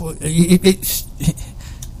 It's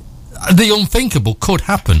the unthinkable could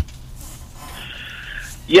happen.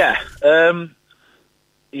 Yeah,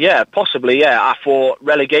 possibly, yeah. I thought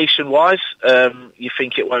relegation-wise, you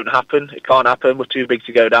think it won't happen. It can't happen. We're too big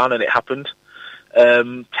to go down, and it happened.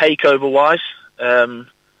 Takeover-wise,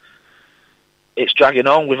 it's dragging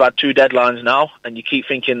on. We've had 2 deadlines now, and you keep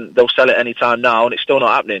thinking they'll sell it any time now, and it's still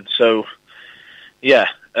not happening. So, yeah,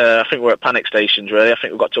 I think we're at panic stations, really. I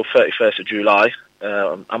think we've got till 31st of July.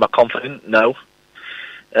 Am I confident? No.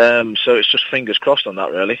 So it's just fingers crossed on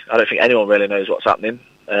that, really. I don't think anyone really knows what's happening.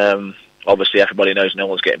 Obviously, everybody knows no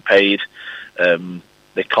one's getting paid.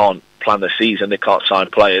 They can't plan the season. They can't sign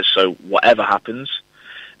players. So whatever happens,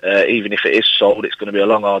 even if it is sold, it's going to be a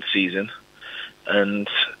long, hard season. And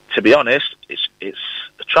to be honest, it's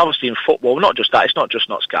a travesty in football. Not just that. It's not just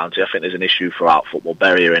Notts County. I think there's an issue throughout football.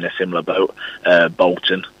 Bury are in a similar boat.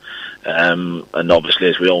 Bolton. And obviously,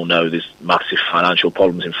 as we all know, there's massive financial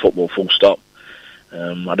problems in football, full stop.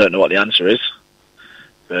 I don't know what the answer is,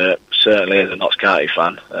 but certainly as a Notts County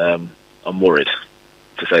fan, I'm worried,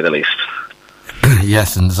 to say the least.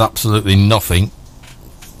 Yes, and there's absolutely nothing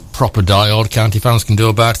proper diehard county fans can do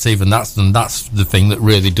about it. Even that's the thing that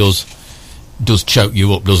really does choke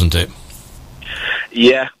you up, doesn't it?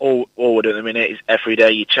 Yeah, all we're doing at the minute is every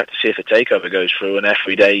day you check to see if a takeover goes through, and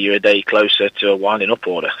every day you're a day closer to a winding up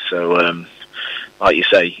order. So, like you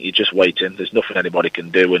say, you're just waiting. There's nothing anybody can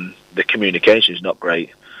do, and the communication is not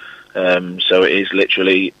great. So it is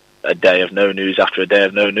literally a day of no news after a day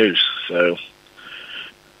of no news. So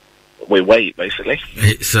we wait, basically.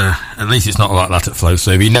 It's at least it's not like that at Flow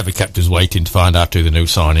Save. He never kept us waiting to find out who the new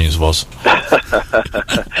signings was.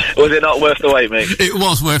 Was it not worth the wait, mate? It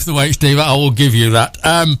was worth the wait, Steve. I will give you that.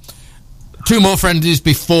 2 more friendlies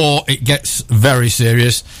before it gets very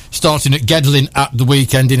serious. Starting at Gedlin at the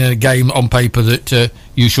weekend in a game on paper that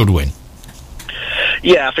you should win.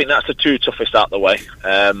 Yeah, I think that's the 2 toughest out the way.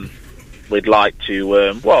 We'd like to,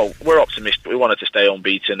 we're optimistic. We wanted to stay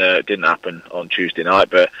unbeaten. It didn't happen on Tuesday night,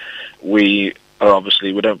 but we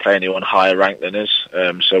don't play anyone higher ranked than us.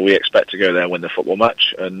 So we expect to go there and win the football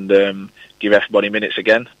match and give everybody minutes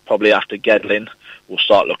again. Probably after Gedlin, we'll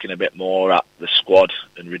start looking a bit more at the squad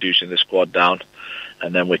and reducing the squad down.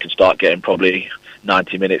 And then we can start getting probably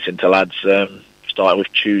 90 minutes into lads, starting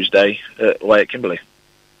with Tuesday away at Kimberley.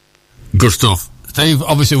 Good stuff. Steve,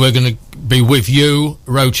 obviously we're going to be with you,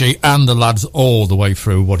 Roche, and the lads all the way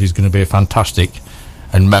through what is going to be a fantastic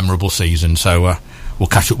and memorable season. So we'll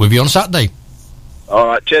catch up with you on Saturday. All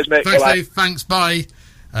right, cheers, mate. Thanks, Bye-bye. Steve. Thanks, bye.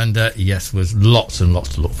 And yes, there's lots and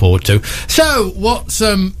lots to look forward to. So, what's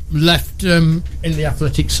left in the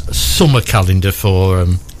Athletics summer calendar for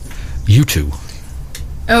you two?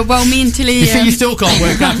 Well, me and Tilly... You see, you still can't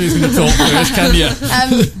work out who's going to talk first, can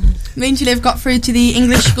you? Me and Tilly have got through to the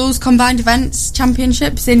English Schools Combined Events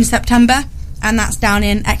Championships in September, and that's down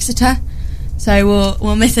in Exeter. So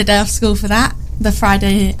we'll miss a day off school for that, the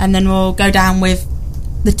Friday, and then we'll go down with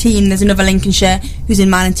the team. There's another Lincolnshire who's in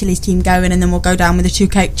mine and Tilly's team going, and then we'll go down with the 2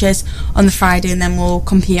 coaches on the Friday, and then we'll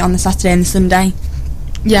compete on the Saturday and the Sunday.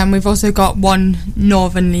 Yeah, and we've also got 1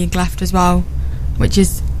 Northern League left as well, which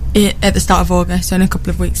is at the start of August, so in a couple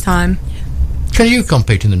of weeks' time. Can you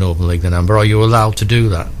compete in the Northern League then, Amber? Are you allowed to do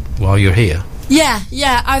that while you're here?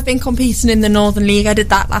 Yeah, I've been competing in the Northern League. I did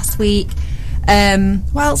that last week.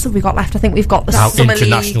 What else have we got left? I think we've got the summer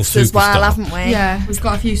leagues as well, haven't we? Yeah, we've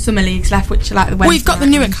got a few summer leagues left, which are like the Wednesday. We've got the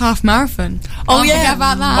Newark Half Marathon. Oh yeah, forget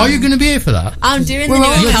about that. Are you going to be here for that? I'm doing the Newark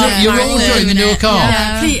Half Marathon. You're all doing the Newark Half?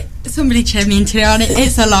 Yeah. Please, somebody cheer me into it on it.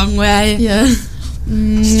 It's a long way. Yeah.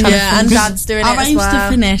 And Dad's doing it as arranged well.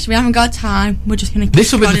 to finish. We haven't got time. We're just going to keep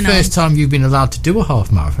This will be the plodding first time you've been allowed to do a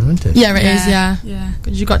half marathon, isn't it? Yeah, it is. Yeah,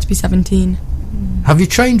 because you've got to be 17. Have you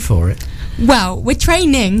trained for it? Well, we're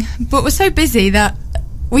training, but we're so busy that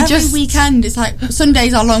we Every just weekend. It's like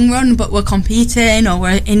Sunday's our long run, but we're competing, or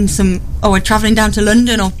we're travelling down to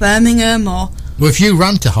London or Birmingham, or. Well, if you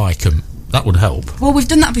ran to Highcombe, that would help. Well, we've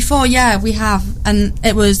done that before. Yeah, we have, and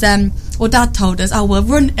it was. Dad told us, we'll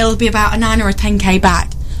run. It'll be about a 9 or a 10k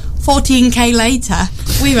back. 14k later,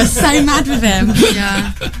 we were so mad with him.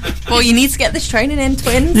 Yeah. Well, you need to get this training in,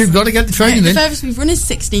 twins. You've got to get the training in. The furthest we've run is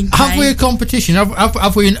 16k. Have we a competition?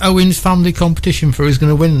 Have we an Owen's family competition for who's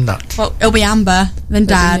going to win that? Well, it'll be Amber, then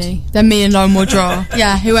Dad, then me and Lauren will draw.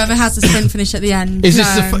 Yeah, whoever has the sprint finish at the end. Is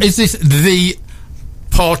this the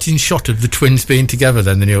parting shot of the twins being together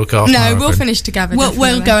then, the Newark Half Marathon? No, we'll finish together.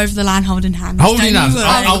 We'll go over the line holding hands. Holding hands.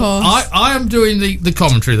 I am doing the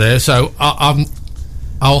commentary there, so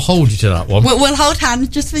I'll hold you to that one. We'll hold hands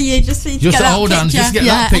just for you, just to get hold hands, just to get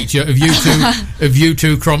that picture of you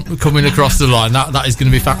two coming across the line. That is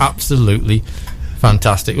going to be absolutely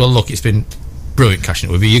fantastic. Well, look, it's been brilliant catching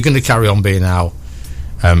up with you. You're going to carry on being our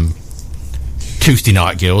Tuesday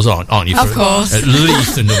night girls, aren't you? Of course. At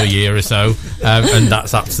least another year or so, and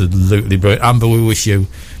that's absolutely brilliant. Amber, we wish you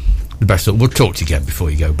the best of luck. We'll talk to you again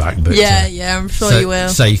before you go back. But I'm sure you will.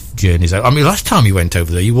 Safe journeys out. I mean, last time you went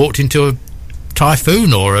over there, you walked into a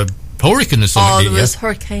typhoon or a hurricane or something. There was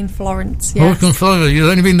Hurricane Florence. Yes. Hurricane Florence. You've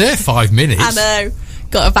only been there 5 minutes. I know.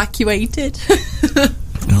 Got evacuated.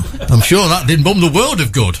 I'm sure that didn't bum the world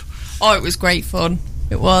of good. Oh, it was great fun.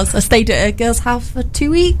 It was. I stayed at a girl's house for 2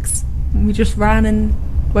 weeks. We just ran and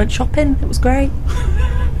went shopping. It was great.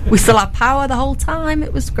 We still had power the whole time.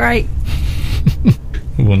 It was great.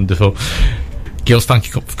 Wonderful. Girls, thank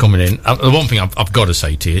you for coming in. The one thing I've got to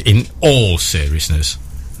say to you, in all seriousness,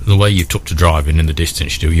 the way you took to driving in the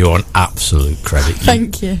distance you do, you're an absolute credit.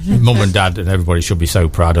 Thank you. Mum and Dad and everybody should be so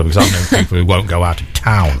proud of, because I've known people who won't go out of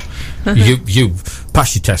town. You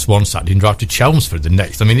passed your test one Saturday and drive to Chelmsford the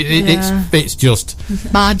next. I mean, it's just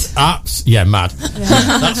mad. Mad. Yeah.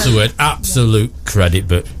 That's the word. Absolute credit,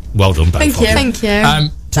 but well done, both. Thank you.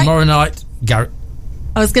 Tomorrow night, Garrett.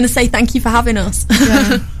 I was going to say thank you for having us.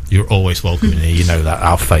 You're always welcome in here. You know that,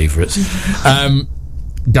 our favourites.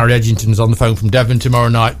 Gary Edgington's on the phone from Devon tomorrow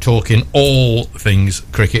night, talking all things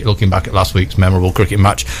cricket, looking back at last week's memorable cricket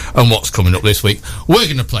match and what's coming up this week. We're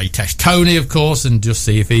going to play Test Tony, of course, and just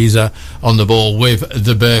see if he's on the ball with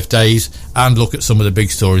the birthdays, and look at some of the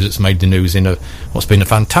big stories that's made the news in what's been a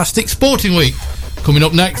fantastic sporting week. Coming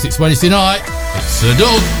up next, it's Wednesday night. It's Sir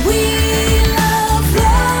Doug.